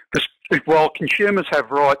 Because while consumers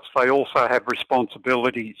have rights, they also have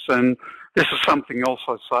responsibilities. And this is something else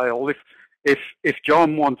I say. Well, if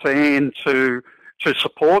John wants Anne to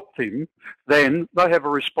support him, then they have a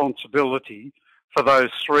responsibility for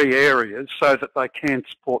those three areas so that they can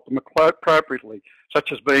support them appropriately,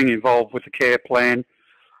 such as being involved with the care plan,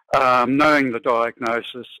 knowing the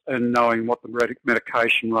diagnosis and knowing what the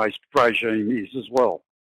medication regime is as well.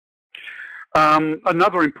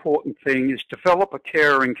 Another important thing is develop a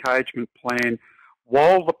carer engagement plan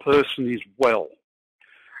while the person is well.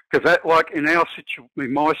 Because that, like in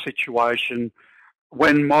my situation,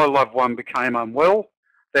 when my loved one became unwell,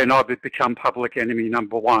 then I would become public enemy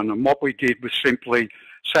number one. And what we did was simply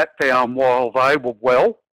sat down while they were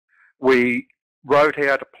well. We wrote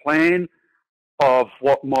out a plan of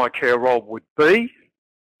what my care role would be,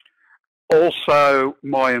 also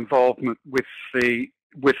my involvement with the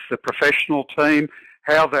professional team,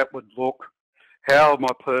 how that would look, how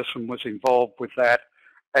my person was involved with that,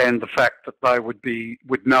 and the fact that they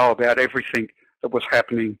would know about everything that was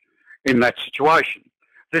happening in that situation.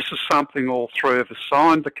 This is something all three of us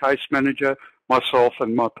signed, the case manager, myself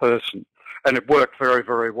and my person, and it worked very,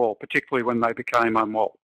 very well, particularly when they became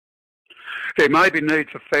unwell. There may be need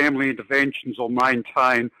for family interventions or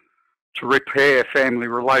maintain to repair family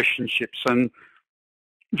relationships, and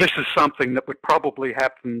this is something that would probably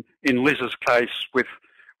happen in Liz's case with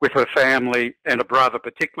her family and a brother,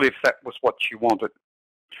 particularly if that was what she wanted.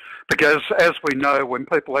 Because as we know, when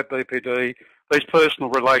people have BPD, these personal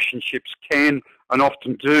relationships can and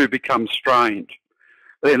often do become strained.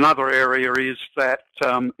 Another area is that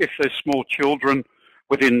if there's small children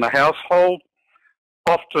within the household,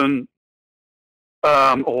 often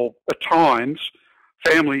or at times,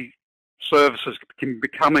 family services can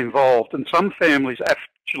become involved, and some families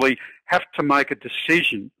actually have to make a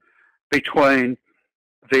decision between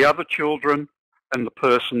the other children and the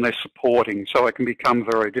person they're supporting, so it can become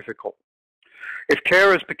very difficult. If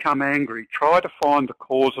carers become angry, try to find the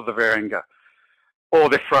cause of their anger or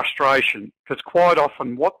their frustration, because quite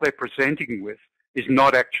often what they're presenting with is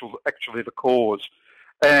not actually the cause.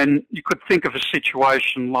 And you could think of a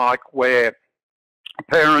situation like where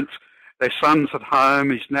parents, their son's at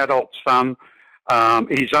home, he's an adult son,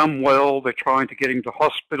 he's unwell, they're trying to get him to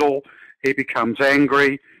hospital, he becomes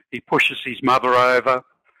angry, he pushes his mother over,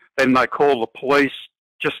 then they call the police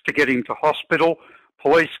just to get him to hospital.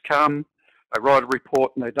 Police come, they write a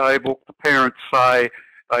report in their day book, the parents say,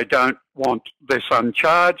 They don't want their son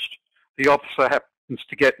charged. The officer happens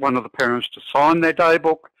to get one of the parents to sign their day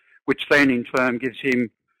book, which then in turn gives him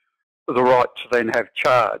the right to then have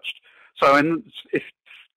charged. So in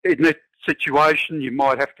that situation, you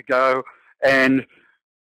might have to go and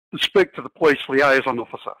speak to the police liaison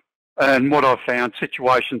officer. And what I've found,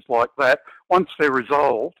 situations like that, once they're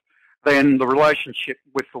resolved, then the relationship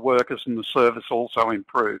with the workers and the service also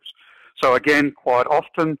improves. So again, quite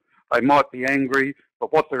often, they might be angry,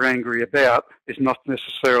 but what they're angry about is not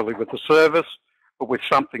necessarily with the service, but with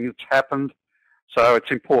something that's happened. So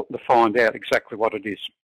it's important to find out exactly what it is.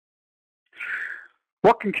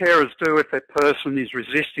 What can carers do if that person is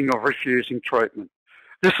resisting or refusing treatment?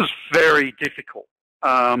 This is very difficult.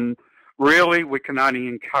 Really, we can only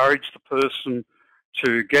encourage the person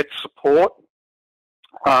to get support,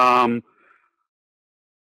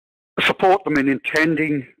 support them in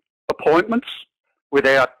attending appointments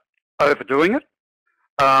without overdoing it,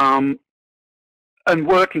 and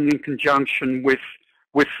working in conjunction with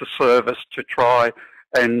the service to try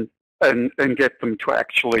and get them to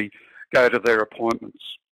actually go to their appointments.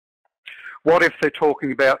 What if they're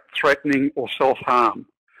talking about threatening or self-harm?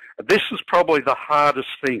 This is probably the hardest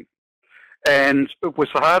thing, and it was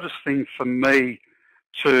the hardest thing for me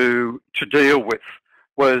to deal with.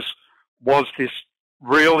 Was this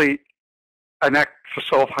really an act for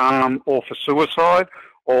self-harm or for suicide,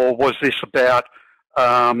 or was this about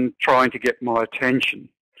trying to get my attention?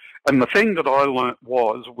 And the thing that I learnt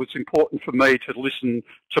was important for me to listen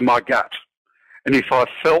to my gut, and if I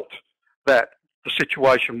felt that the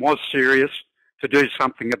situation was serious, to do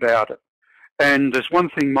something about it. And there's one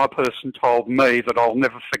thing my person told me that I'll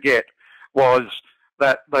never forget, was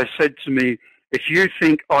that they said to me, if you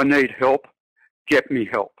think I need help, get me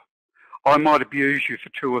help. I might abuse you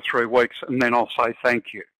for 2 or 3 weeks and then I'll say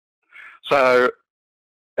thank you. So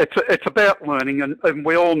it's about learning, and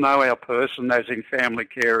we all know our person as in family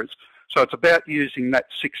carers. So it's about using that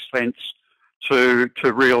sixth sense to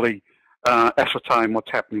really ascertain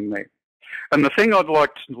what's happening there. And the thing I'd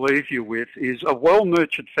like to leave you with is a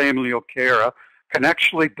well-nurtured family or carer can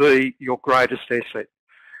actually be your greatest asset,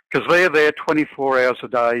 because they're there 24 hours a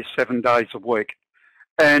day, 7 days a week.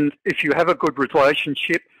 And if you have a good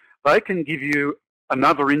relationship, they can give you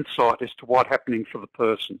another insight as to what's happening for the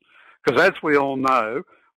person. Because as we all know,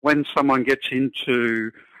 when someone gets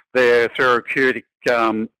into their therapeutic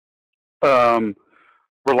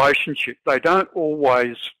relationship, they don't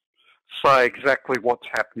always say exactly what's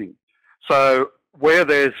happening. So where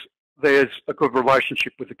there's a good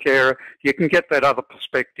relationship with the carer, you can get that other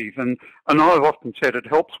perspective. And I've often said it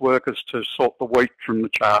helps workers to sort the wheat from the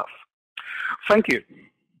chaff. Thank you.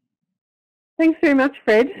 Thanks very much,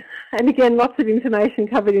 Fred. And again, lots of information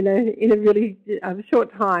covered in a really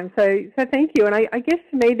short time. So thank you. And I guess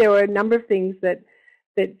for me, there were a number of things that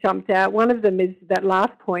jumped out. One of them is that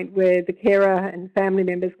last point where the carer and family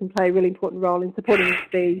members can play a really important role in supporting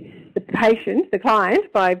the patient, the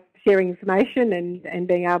client, by sharing information and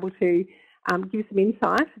being able to give some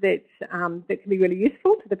insight that can be really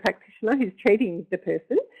useful to the practitioner who's treating the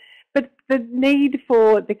person. But the need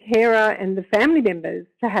for the carer and the family members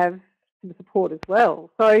to have some support as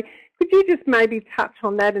well. So could you just maybe touch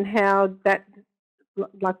on that and how that,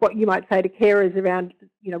 like what you might say to carers around,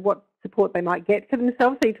 what support they might get for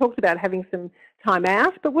themselves? So you talked about having some time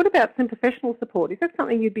out, but what about some professional support? Is that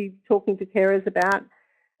something you'd be talking to carers about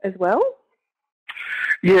as well?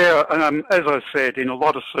 Yeah, as I said, in a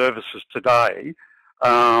lot of services today,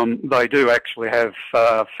 they do actually have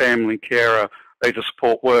family carer, either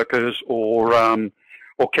support workers or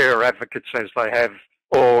carer advocates as they have,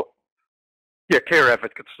 care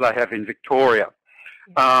advocates they have in Victoria.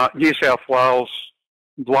 New South Wales,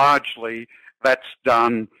 largely, that's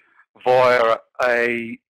done via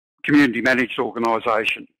a community managed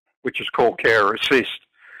organisation, which is called Carer Assist.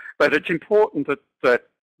 But it's important that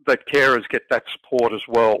carers get that support as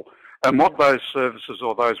well. And what those services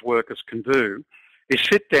or those workers can do is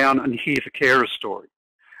sit down and hear the carer story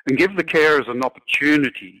and give the carers an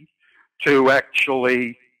opportunity to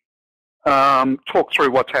actually talk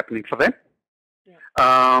through what's happening for them.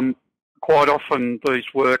 Quite often these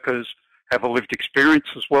workers have a lived experience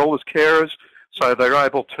as well as carers, so they're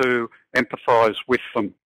able to empathise with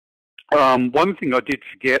them. One thing I did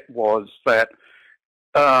forget was that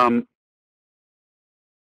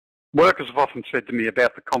workers have often said to me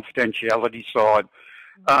about the confidentiality side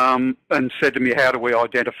and said to me, how do we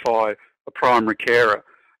identify a primary carer?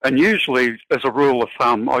 And usually, as a rule of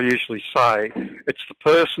thumb, I usually say it's the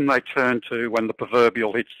person they turn to when the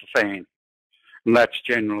proverbial hits the fan. And that's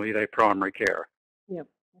generally their primary carer. Yep,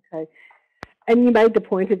 okay. And you made the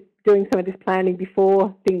point of doing some of this planning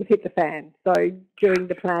before things hit the fan. So during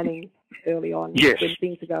the planning early on, yes, when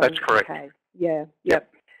things are going that's correct. okay. Yeah, yep.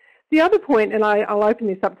 The other point, and I'll open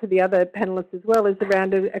this up to the other panellists as well, is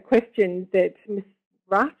around a question that Ms.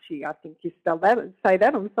 Rachi, I think you say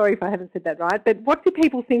that. I'm sorry if I haven't said that right. But what do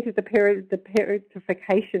people think of the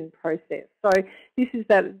parentification process? So this is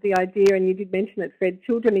the idea, and you did mention it, Fred.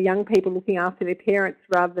 Children are young people looking after their parents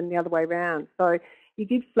rather than the other way around. So you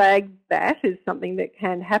did flag that as something that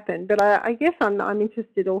can happen. But I guess I'm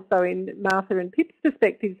interested also in Martha and Pip's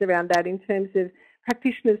perspectives around that in terms of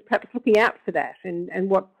practitioners perhaps looking out for that and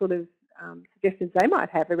what sort of suggestions they might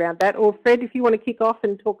have around that. Or Fred, if you want to kick off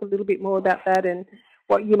and talk a little bit more about that and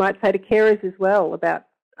what you might say to carers as well about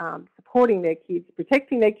supporting their kids,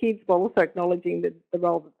 protecting their kids while also acknowledging the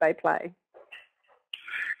role that they play.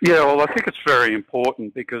 Yeah, well, I think it's very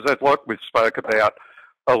important because, like we spoke about,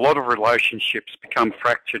 a lot of relationships become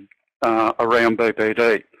fractured around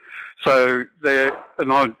BPD. So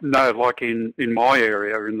and I know, like in my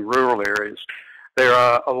area, in the rural areas, there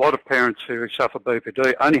are a lot of parents who suffer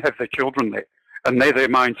BPD only have their children there, and they're their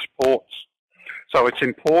main supports. So it's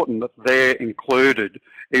important that they're included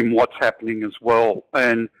in what's happening as well,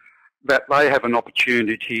 and that they have an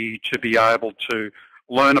opportunity to be able to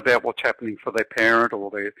learn about what's happening for their parent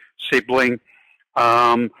or their sibling.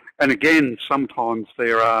 And again, sometimes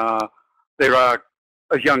there are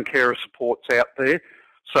young carer supports out there.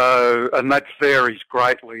 So, and that varies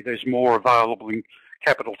greatly. There's more available in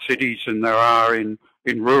capital cities than there are in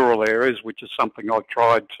rural areas, which is something I've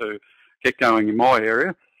tried to get going in my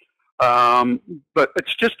area. But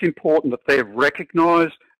it's just important that they're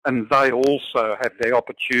recognised and they also have the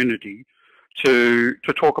opportunity to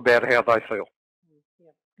talk about how they feel.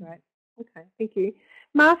 Yeah, great. Okay, thank you.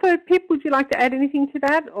 Martha, Pip, would you like to add anything to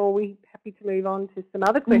that, or are we happy to move on to some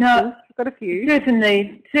other questions? No, I've got a few.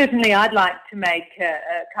 Certainly I'd like to make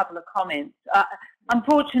a couple of comments.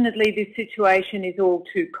 Unfortunately, this situation is all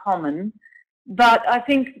too common, but I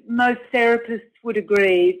think most therapists would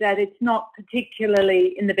agree that it's not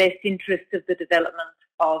particularly in the best interest of the development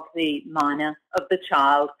of the minor, of the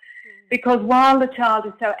child, because while the child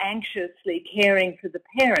is so anxiously caring for the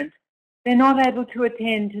parent, they're not able to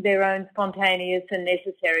attend to their own spontaneous and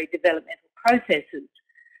necessary developmental processes.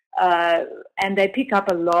 And they pick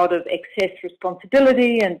up a lot of excess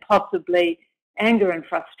responsibility and possibly anger and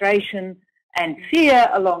frustration and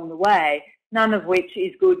fear along the way, none of which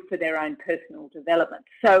is good for their own personal development.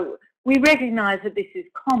 So we recognise that this is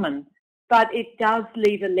common, but it does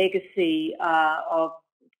leave a legacy of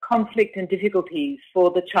conflict and difficulties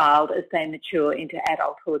for the child as they mature into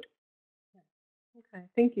adulthood. Okay,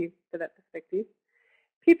 thank you for that perspective.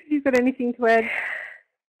 Pip, have you got anything to add to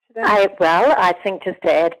that? I think just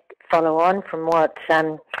to follow on from what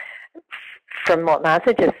Martha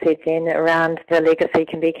just said then around the legacy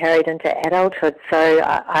can be carried into adulthood. So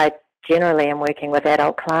I generally am working with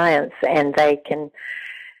adult clients, and they can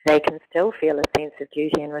still feel a sense of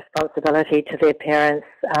duty and responsibility to their parents,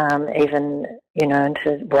 even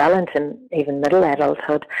into even middle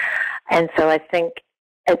adulthood. And so I think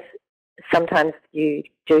it's sometimes you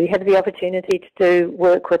do have the opportunity to do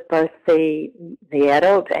work with both the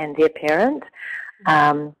adult and their parent.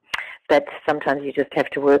 But sometimes you just have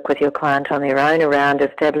to work with your client on their own around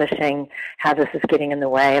establishing how this is getting in the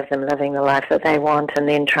way of them living the life that they want, and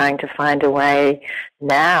then trying to find a way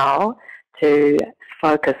now to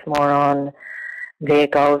focus more on their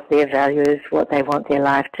goals, their values, what they want their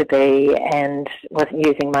life to be, and with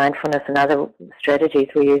using mindfulness and other strategies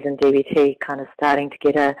we use in DBT, kind of starting to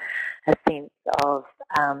get a sense of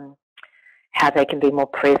how they can be more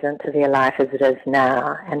present to their life as it is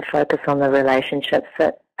now and focus on the relationships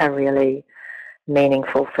that are really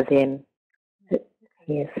meaningful for them.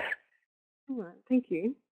 Yes. All right, thank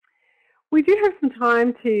you. We do have some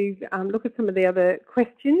time to look at some of the other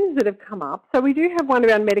questions that have come up. So we do have one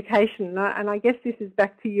around medication, and I guess this is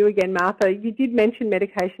back to you again, Martha. You did mention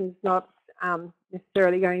medication is not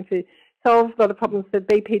necessarily going to solve a lot of problems for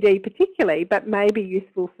BPD particularly, but may be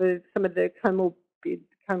useful for some of the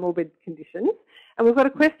comorbid conditions. And we've got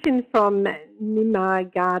a question from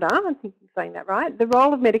Nimai Garda, I think I'm saying that right. The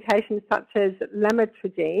role of medications such as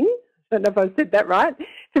lamotrigine, I don't know if I've said that right,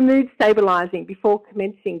 for mood stabilising before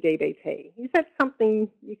commencing DBT. Is that something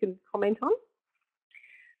you can comment on?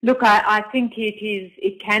 Look, I think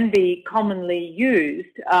it can be commonly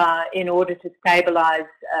used in order to stabilise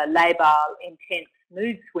labile intense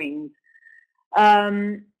mood swings,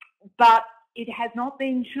 but it has not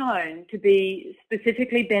been shown to be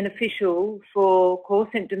specifically beneficial for core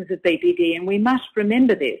symptoms of BPD, and we must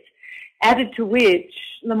remember this. Added to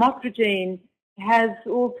which, lamotrigine has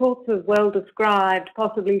all sorts of well-described,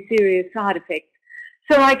 possibly serious side effects.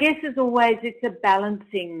 So I guess, as always, it's a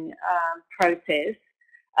balancing process.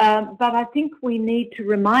 But I think we need to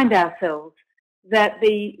remind ourselves that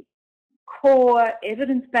the core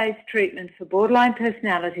evidence-based treatment for borderline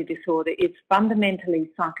personality disorder is fundamentally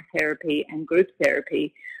psychotherapy and group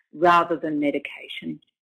therapy rather than medication.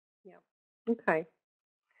 Yeah. Okay.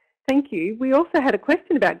 Thank you. We also had a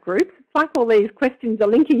question about groups. It's like all these questions are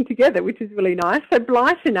linking together, which is really nice. So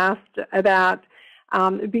Blyton asked about,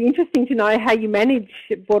 it'd be interesting to know how you manage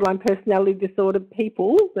borderline personality disorder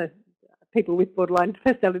people, people with borderline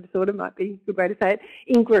personality disorder might be a good way to say it,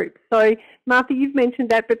 in groups. So Martha, you've mentioned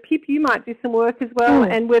that, but Pip, you might do some work as well,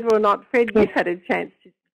 and whether or not, Fred, you've had a chance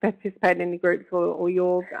to participate in any groups or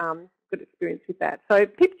your good experience with that. So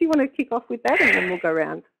Pip, do you want to kick off with that and then we'll go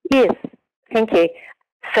around? Yes, thank you.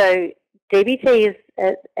 So DBT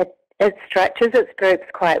it structures its groups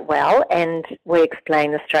quite well, and we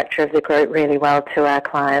explain the structure of the group really well to our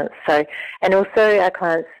clients. So, and also our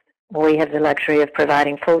clients, we have the luxury of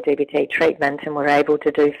providing full DBT treatment, and we're able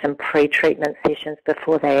to do some pre-treatment sessions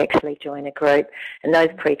before they actually join a group. And those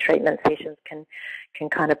pre-treatment sessions can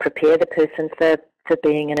kind of prepare the person for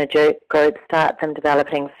being in a group, start them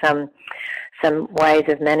developing some ways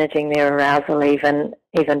of managing their arousal even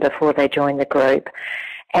before they join the group.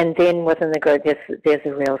 And then within the group, there's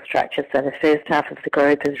a real structure. So the first half of the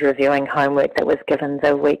group is reviewing homework that was given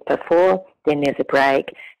the week before, then there's a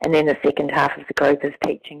break, and then the second half of the group is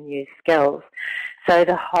teaching new skills. So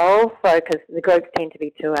the whole focus, the groups tend to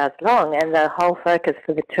be 2 hours long, and the whole focus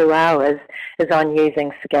for the 2 hours is on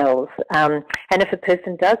using skills. And if a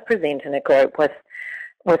person does present in a group with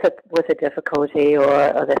a difficulty,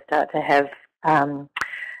 or they start to have some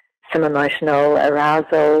emotional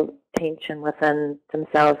arousal, tension within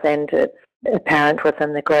themselves, and it's apparent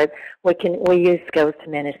within the group, we use skills to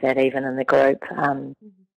manage that even in the group.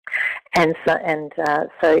 And so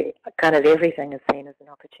kind of everything is seen as an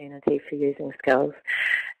opportunity for using skills.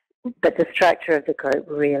 But the structure of the group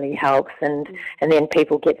really helps, and then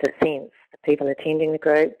people get the sense, the people attending the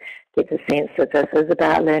group get the sense that this is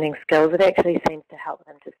about learning skills. It actually seems to help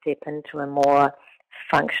them to step into a more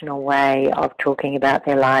functional way of talking about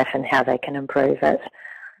their life and how they can improve it.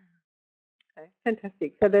 Okay,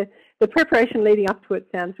 fantastic. So the preparation leading up to it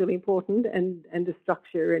sounds really important, and the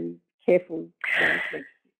structure and careful management.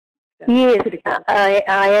 Yes,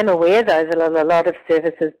 I am aware, though, that a lot of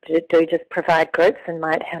services do just provide groups and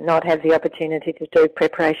might not have the opportunity to do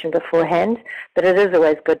preparation beforehand, but it is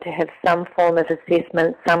always good to have some form of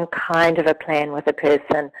assessment, some kind of a plan with a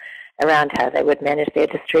person around how they would manage their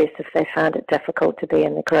distress if they found it difficult to be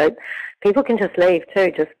in the group. People can just leave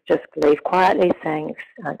too, just leave quietly, saying,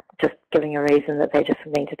 just giving a reason that they just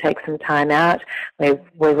need to take some time out. We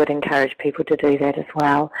would encourage people to do that as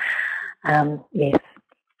well. Yes.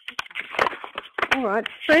 All right.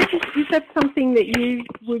 Fred, is that something that you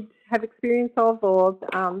would have experience of, or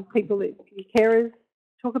people that your carers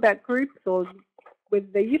talk about groups, or whether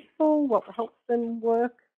they're useful, what helps them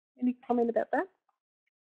work? Any comment about that?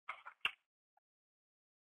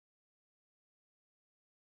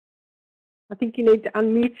 I think you need to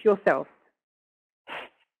unmute yourself.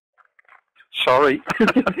 Sorry.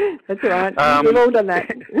 That's all right. We've all done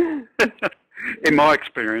that. In my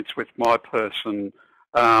experience with my person,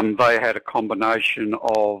 they had a combination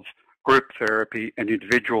of group therapy and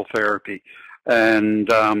individual therapy, and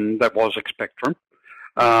that was a spectrum.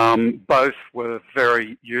 Both were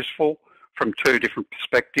very useful from two different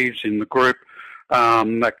perspectives. In the group,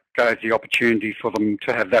 that gave the opportunity for them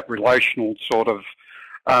to have that relational sort of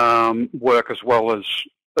work as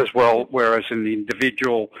well, whereas in the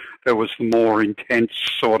individual there was the more intense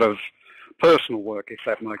sort of personal work, if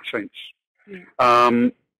that makes sense. Yeah.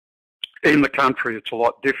 In the country it's a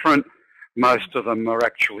lot different. Most of them are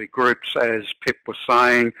actually groups, as Pip was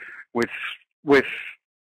saying, with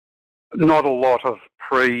not a lot of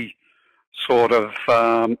sort of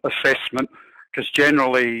assessment, because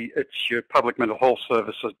generally it's your public mental health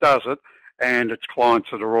service that does it, and it's clients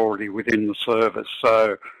that are already within the service.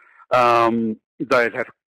 So they'd have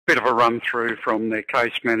a bit of a run through from their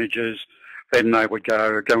case managers, then they would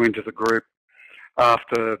go into the group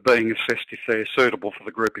after being assessed if they're suitable for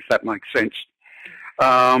the group, if that makes sense.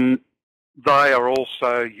 They are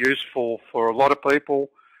also useful for a lot of people,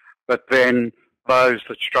 but then those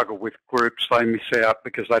that struggle with groups, they miss out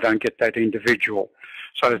because they don't get that individual.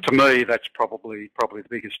 So to me, that's probably the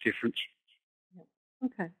biggest difference.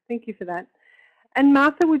 Okay, thank you for that. And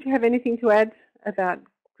Martha, would you have anything to add about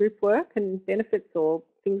group work and benefits or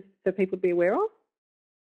things for people to be aware of?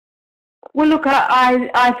 Well, look,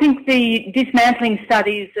 I think the dismantling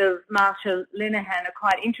studies of Marsha Linehan are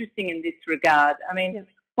quite interesting in this regard. I mean,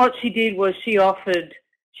 what she did was she offered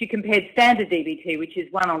she compared standard DBT, which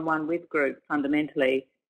is one-on-one with groups fundamentally,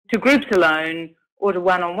 to groups alone or to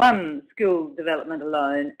one-on-one skill development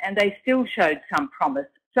alone, and they still showed some promise.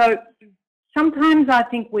 So sometimes I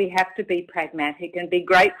think we have to be pragmatic and be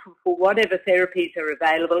grateful for whatever therapies are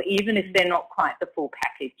available, even if they're not quite the full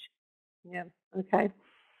package. Yeah, okay.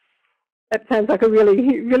 That sounds like a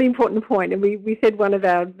really, really important point. And we said one of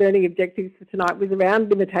our learning objectives for tonight was around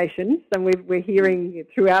limitations, and we're hearing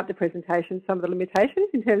throughout the presentation some of the limitations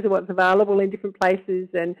in terms of what's available in different places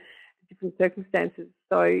and different circumstances.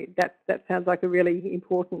 So that sounds like a really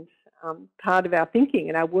important part of our thinking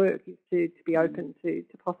and our work is to be open to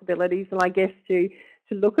possibilities, and I guess to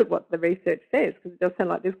look at what the research says, because it does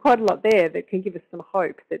sound like there's quite a lot there that can give us some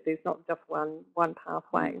hope that there's not just one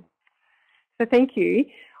pathway. So thank you.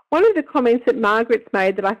 One of the comments that Margaret's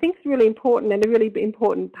made that I think is really important and a really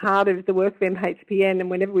important part of the work of MHPN, and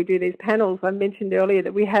whenever we do these panels, I mentioned earlier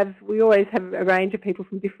that we always have a range of people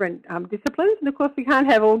from different disciplines, and of course we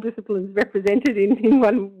can't have all disciplines represented in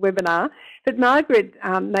one webinar, but Margaret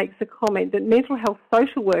makes a comment that mental health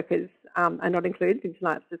social workers are not included in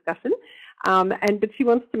tonight's discussion, but she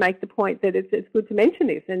wants to make the point that it's good to mention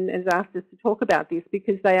this and has asked us to talk about this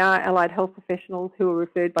because they are allied health professionals who are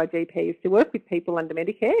referred by GPs to work with people under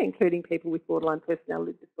Medicare, including people with borderline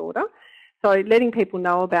personality disorder. So letting people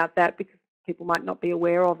know about that, because people might not be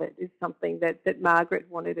aware of it, is something that Margaret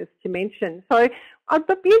wanted us to mention. So I'd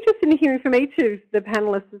be interested in hearing from each of the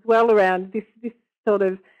panellists as well around this sort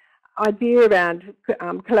of idea around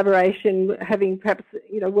collaboration, having perhaps,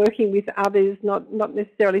 working with others, not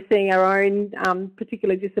necessarily seeing our own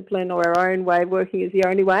particular discipline or our own way of working as the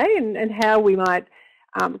only way, and how we might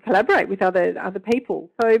collaborate with other people.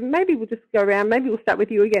 So maybe we'll just go around. Maybe we'll start with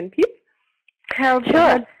you again, Pip. How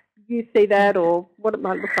do you see that, or what it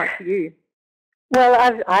might look like for you?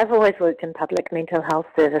 Well, I've always worked in public mental health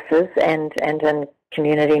services and in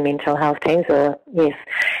community mental health teams,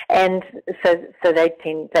 and so they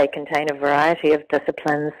contain a variety of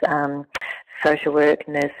disciplines: social work,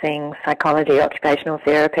 nursing, psychology, occupational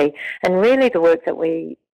therapy, and really the work that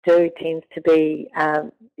we do tends to be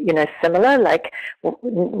similar. Like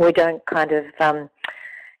we don't kind of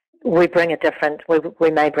we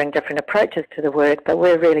may bring different approaches to the work, but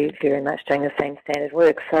we're really very much doing the same standard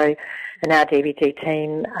work. So in our DBT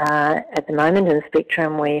team at the moment in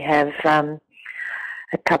Spectrum, we have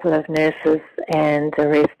a couple of nurses and the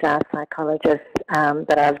rest are psychologists,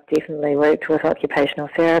 but I've definitely worked with occupational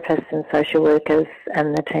therapists and social workers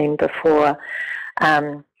in the team before.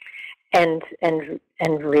 And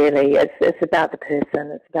really it's about the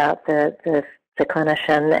person, it's about the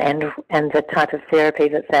clinician and the type of therapy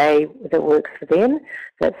that works for them,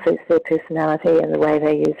 that suits their personality and the way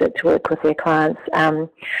they use it to work with their clients.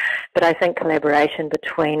 But I think collaboration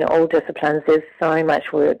between all disciplines, there's so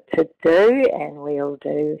much work to do, and we all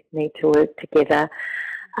do need to work together.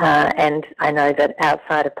 And I know that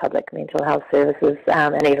outside of public mental health services,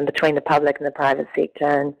 and even between the public and the private sector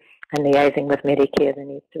and liaising with Medicare, there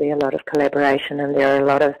needs to be a lot of collaboration, and there are a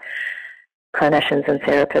lot of clinicians and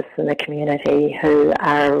therapists in the community who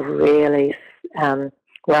are really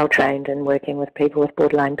well trained in working with people with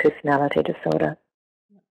borderline personality disorder.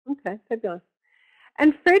 Okay, fabulous.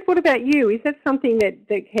 And Fred, what about you? Is that something that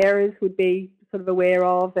carers would be sort of aware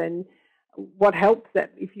of, and what helps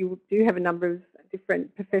that if you do have a number of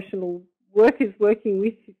different professional workers working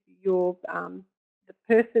with your the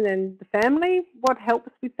person and the family, what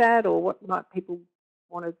helps with that, or what might people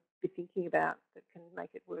want to be thinking about that can make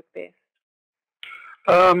it work best?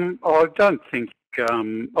 I don't think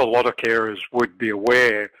a lot of carers would be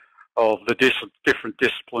aware of the different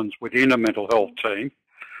disciplines within a mental health team.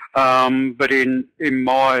 But in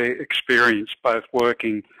my experience, both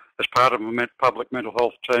working as part of a public mental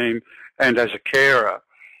health team and as a carer,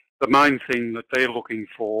 the main thing that they're looking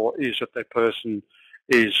for is that their person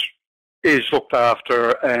is looked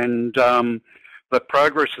after and that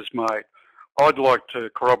progress is made. I'd like to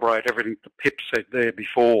corroborate everything that Pip said there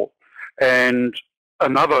before, and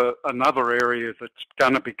another area that's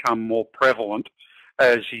going to become more prevalent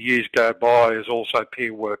as the years go by is also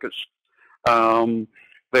peer workers.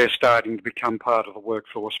 They're starting to become part of the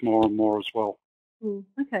workforce more and more as well.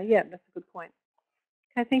 Okay, yeah, that's a good point.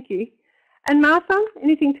 Okay, thank you. And Martha,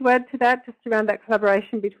 anything to add to that, just around that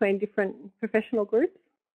collaboration between different professional groups?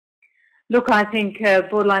 Look, I think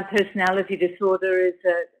borderline personality disorder is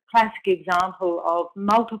a classic example of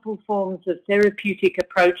multiple forms of therapeutic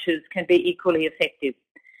approaches can be equally effective.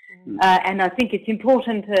 And I think it's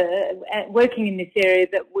important working in this area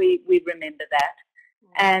that we remember that,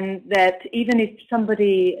 and that even if some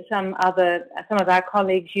of our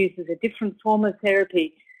colleagues uses a different form of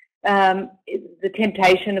therapy, the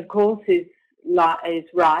temptation, of course, is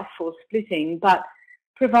rife for splitting, but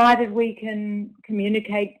provided we can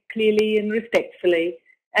communicate clearly and respectfully,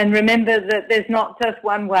 and remember that there's not just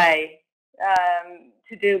one way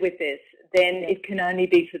to deal with this, then it can only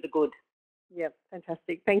be for the good. Yep,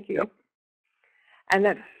 fantastic. Thank you. Yep. And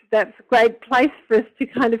that's a great place for us to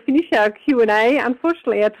kind of finish our Q&A.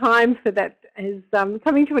 Unfortunately, our time for that is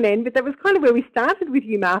coming to an end, but that was kind of where we started with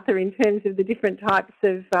you, Martha, in terms of the different types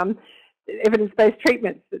of evidence-based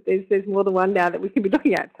treatments. That there's more than one now that we can be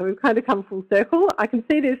looking at. So we've kind of come full circle. I can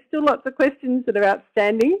see there's still lots of questions that are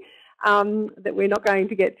outstanding that we're not going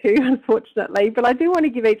to get to, unfortunately. But I do want to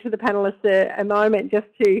give each of the panellists a moment just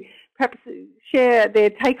to perhaps share their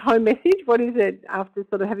take-home message. What is it, after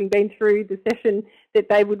sort of having been through the session, that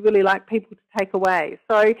they would really like people to take away?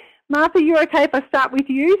 So, Martha, you okay if I start with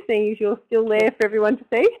you, seeing as you're still there for everyone to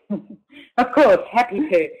see? Of course, happy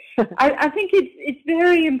to. I think it's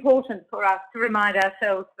very important for us to remind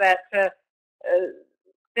ourselves that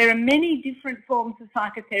there are many different forms of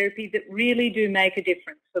psychotherapy that really do make a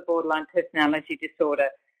difference for borderline personality disorder.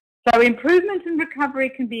 So improvement and recovery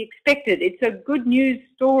can be expected. It's a good news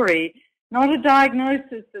story, not a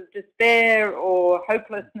diagnosis of despair or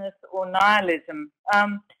hopelessness or nihilism.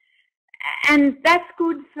 And that's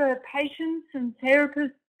good for patients and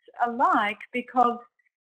therapists alike, because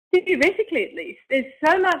theoretically at least, there's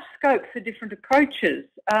so much scope for different approaches.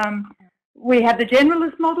 We have the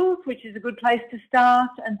generalist models, which is a good place to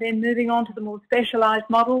start, and then moving on to the more specialised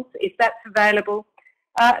models, if that's available.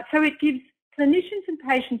 So it gives clinicians and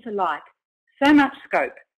patients alike so much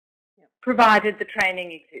scope, provided the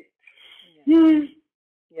training exists.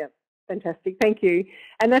 Yeah, fantastic. Thank you.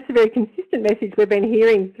 And that's a very consistent message we've been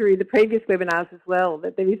hearing through the previous webinars as well,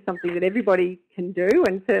 that there is something that everybody can do,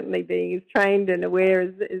 and certainly being as trained and aware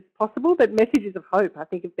as possible. But messages of hope, I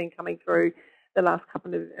think, have been coming through the last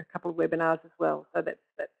couple of webinars as well. So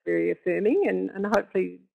that's very affirming, and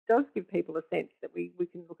hopefully does give people a sense that we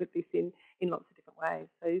can look at this in lots of different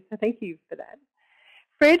ways. So thank you for that.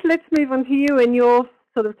 Fred, let's move on to you and your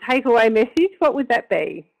sort of takeaway message. What would that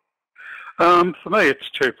be? For me, it's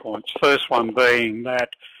 2 points. First one being that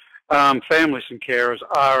families and carers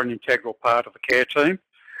are an integral part of the care team,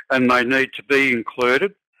 and they need to be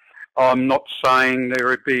included. I'm not saying there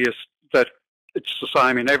would be that it's the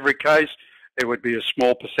same in every case. There would be a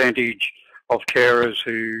small percentage of carers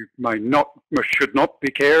who should not be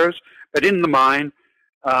carers, but in the main,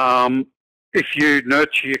 if you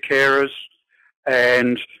nurture your carers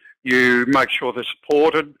and you make sure they're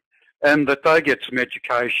supported and that they get some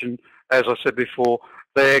education, as I said before,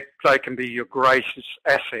 they can be your greatest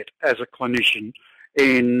asset as a clinician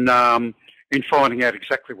in finding out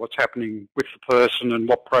exactly what's happening with the person and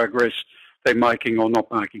what progress they're making or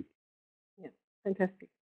not making. Yeah, fantastic.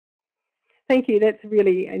 Thank you. That's a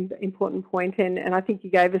really important point, and I think you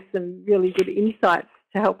gave us some really good insights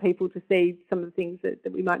to help people to see some of the things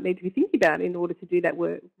that we might need to be thinking about in order to do that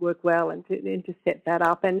work well and to set that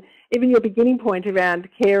up. And even your beginning point around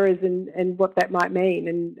carers and what that might mean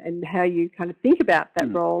and how you kind of think about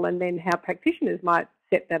that role, and then how practitioners might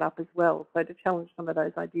set that up as well. So to challenge some of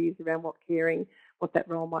those ideas around what that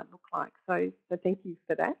role might look like. So thank you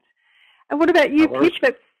for that. And what about you,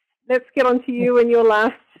 Pip? Let's get on to you and your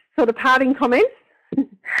last sort of parting comments.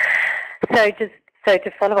 So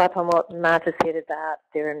to follow up on what Martha said about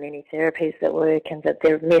there are many therapies that work and that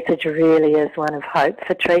their message really is one of hope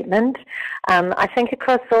for treatment, I think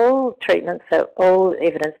across all treatments, so all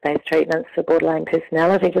evidence-based treatments for borderline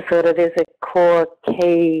personality disorder, there's a core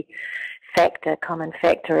key factor, common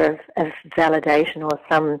factor of validation, or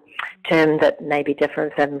some term that may be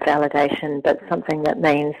different from validation, but something that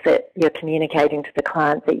means that you're communicating to the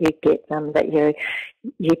client that you get them, that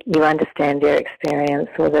you understand their experience,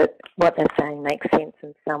 or that what they're saying makes sense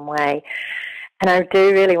in some way. And I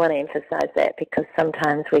do really want to emphasise that, because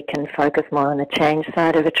sometimes we can focus more on the change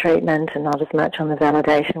side of a treatment and not as much on the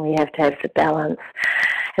validation. We have to have the balance.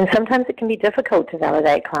 And sometimes it can be difficult to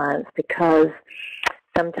validate clients, because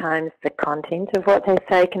sometimes the content of what they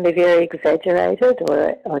say can be very exaggerated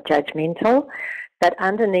or judgmental, but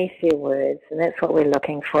underneath their words, and that's what we're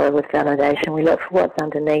looking for with validation. We look for what's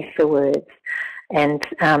underneath the words, and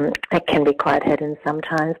it can be quite hidden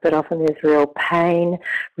sometimes, but often there's real pain,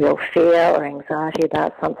 real fear or anxiety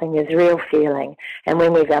about something. There's real feeling, and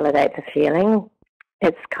when we validate the feeling,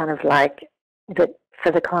 it's kind of like that.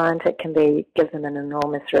 For the client, it can give them an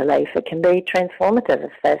enormous relief. It can be transformative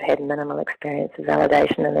if they've had minimal experience of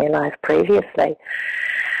validation in their life previously.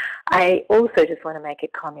 I also just want to make a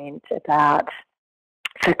comment about,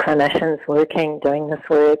 for clinicians doing this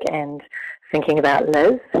work, and thinking about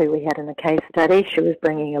Liz, who we had in the case study. She was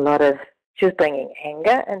bringing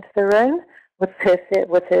anger into the room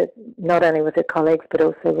not only with her colleagues but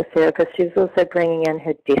also with therapists, she was also bringing in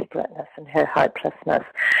her desperateness and her hopelessness.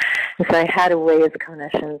 And so how do we as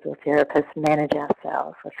clinicians or therapists manage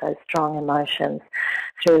ourselves with those strong emotions?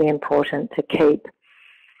 It's really important to keep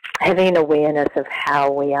having an awareness of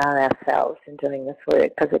how we are ourselves in doing this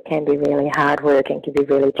work, because it can be really hard work and can be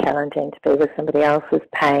really challenging to be with somebody else's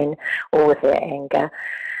pain or with their anger.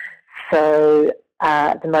 So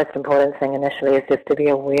the most important thing initially is just to be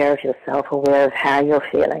aware of yourself, aware of how you're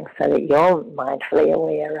feeling, so that you're mindfully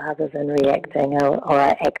aware rather than reacting or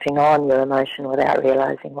acting on your emotion without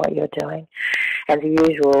realising what you're doing. And the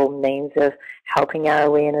usual means of helping our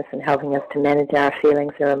awareness and helping us to manage our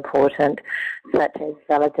feelings are important, such as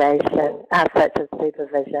validation, such as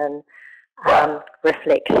supervision,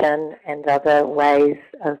 reflection, and other ways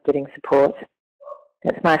of getting support.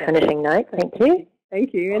 That's my finishing note. Thank you.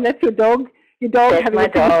 Thank you. And that's your dog. Your dog That's having my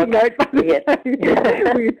a finishing dog. note.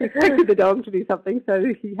 Yes. We expected the dog to do something, so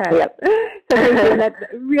he has. Yep. So that's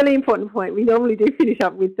a really important point. We normally do finish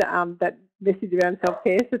up with that message around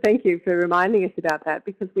self-care, so thank you for reminding us about that,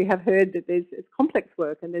 because we have heard that it's complex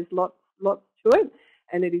work and there's lots to it,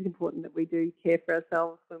 and it is important that we do care for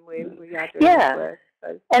ourselves when we are doing this work.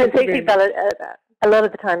 So and it's actually a lot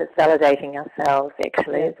of the time it's validating ourselves,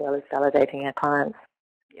 actually, as well as validating our clients.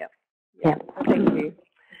 Yeah. Thank you.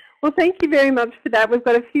 Well, thank you very much for that. We've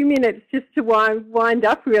got a few minutes just to wind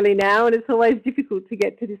up really now, and it's always difficult to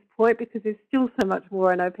get to this point because there's still so much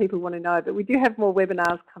more I know people want to know, but we do have more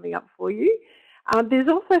webinars coming up for you. There's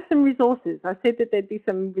also some resources. I said that there'd be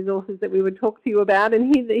some resources that we would talk to you about,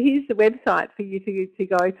 and here's the website for you to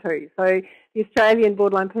go to. So the Australian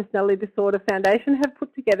Borderline Personality Disorder Foundation have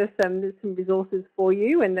put together some resources for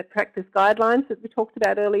you, and the practice guidelines that we talked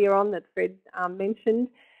about earlier on that Fred mentioned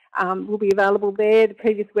will be available there. The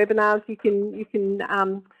previous webinars you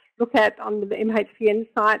can look at on the MHPN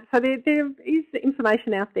site. So there is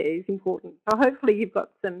information out there is important. So hopefully you've got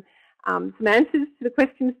some answers to the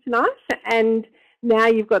questions tonight, and now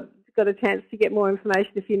you've got a chance to get more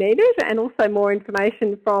information if you need it, and also more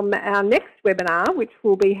information from our next webinar, which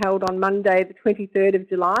will be held on Monday the 23rd of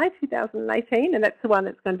July 2018, and that's the one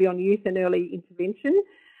that's going to be on youth and early intervention.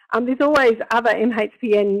 There's always other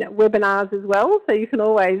MHPN webinars as well, so you can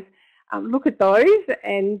always look at those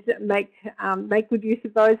and make good use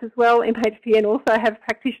of those as well. MHPN also have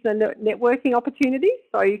practitioner networking opportunities,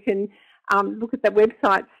 so you can look at that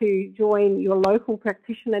website to join your local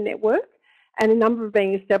practitioner network, and a number are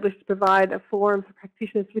being established to provide a forum for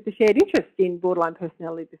practitioners with a shared interest in borderline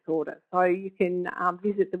personality disorder. So you can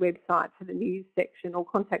visit the website to the news section or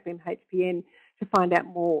contact MHPN to find out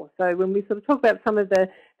more. So when we sort of talk about some of the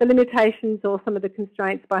limitations or some of the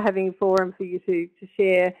constraints by having a forum for you to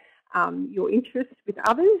share your interests with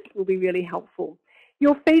others will be really helpful.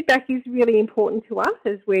 Your feedback is really important to us,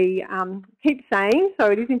 as we keep saying, so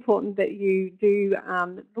it is important that you do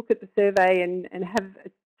look at the survey and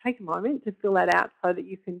take a moment to fill that out so that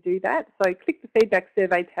you can do that. So click the feedback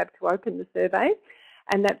survey tab to open the survey,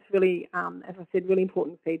 and that's really, as I said, really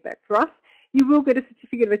important feedback for us. You will get a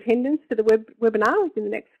certificate of attendance for the webinar within the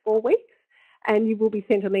next 4 weeks, and you will be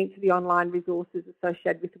sent a link to the online resources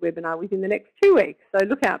associated with the webinar within the next 2 weeks. So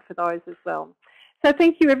look out for those as well. So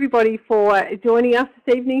thank you everybody for joining us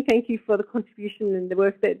this evening. Thank you for the contribution and the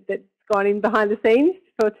work that's gone in behind the scenes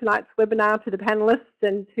for tonight's webinar, to the panellists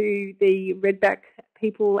and to the Redback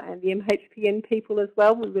people and the MHPN people as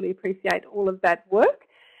well. We really appreciate all of that work.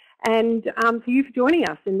 And for you for joining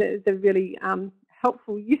us and the really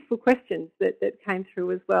helpful, useful questions that came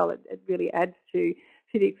through as well. It really adds to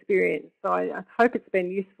the experience. So I hope it's been a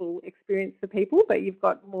useful experience for people, but you've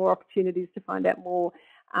got more opportunities to find out more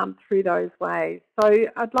through those ways. So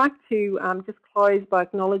I'd like to just close by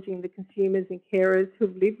acknowledging the consumers and carers who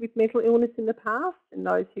have lived with mental illness in the past and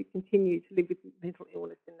those who continue to live with mental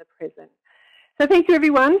illness in the present. So thank you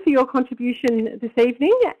everyone for your contribution this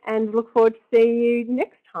evening, and look forward to seeing you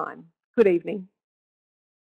next time. Good evening.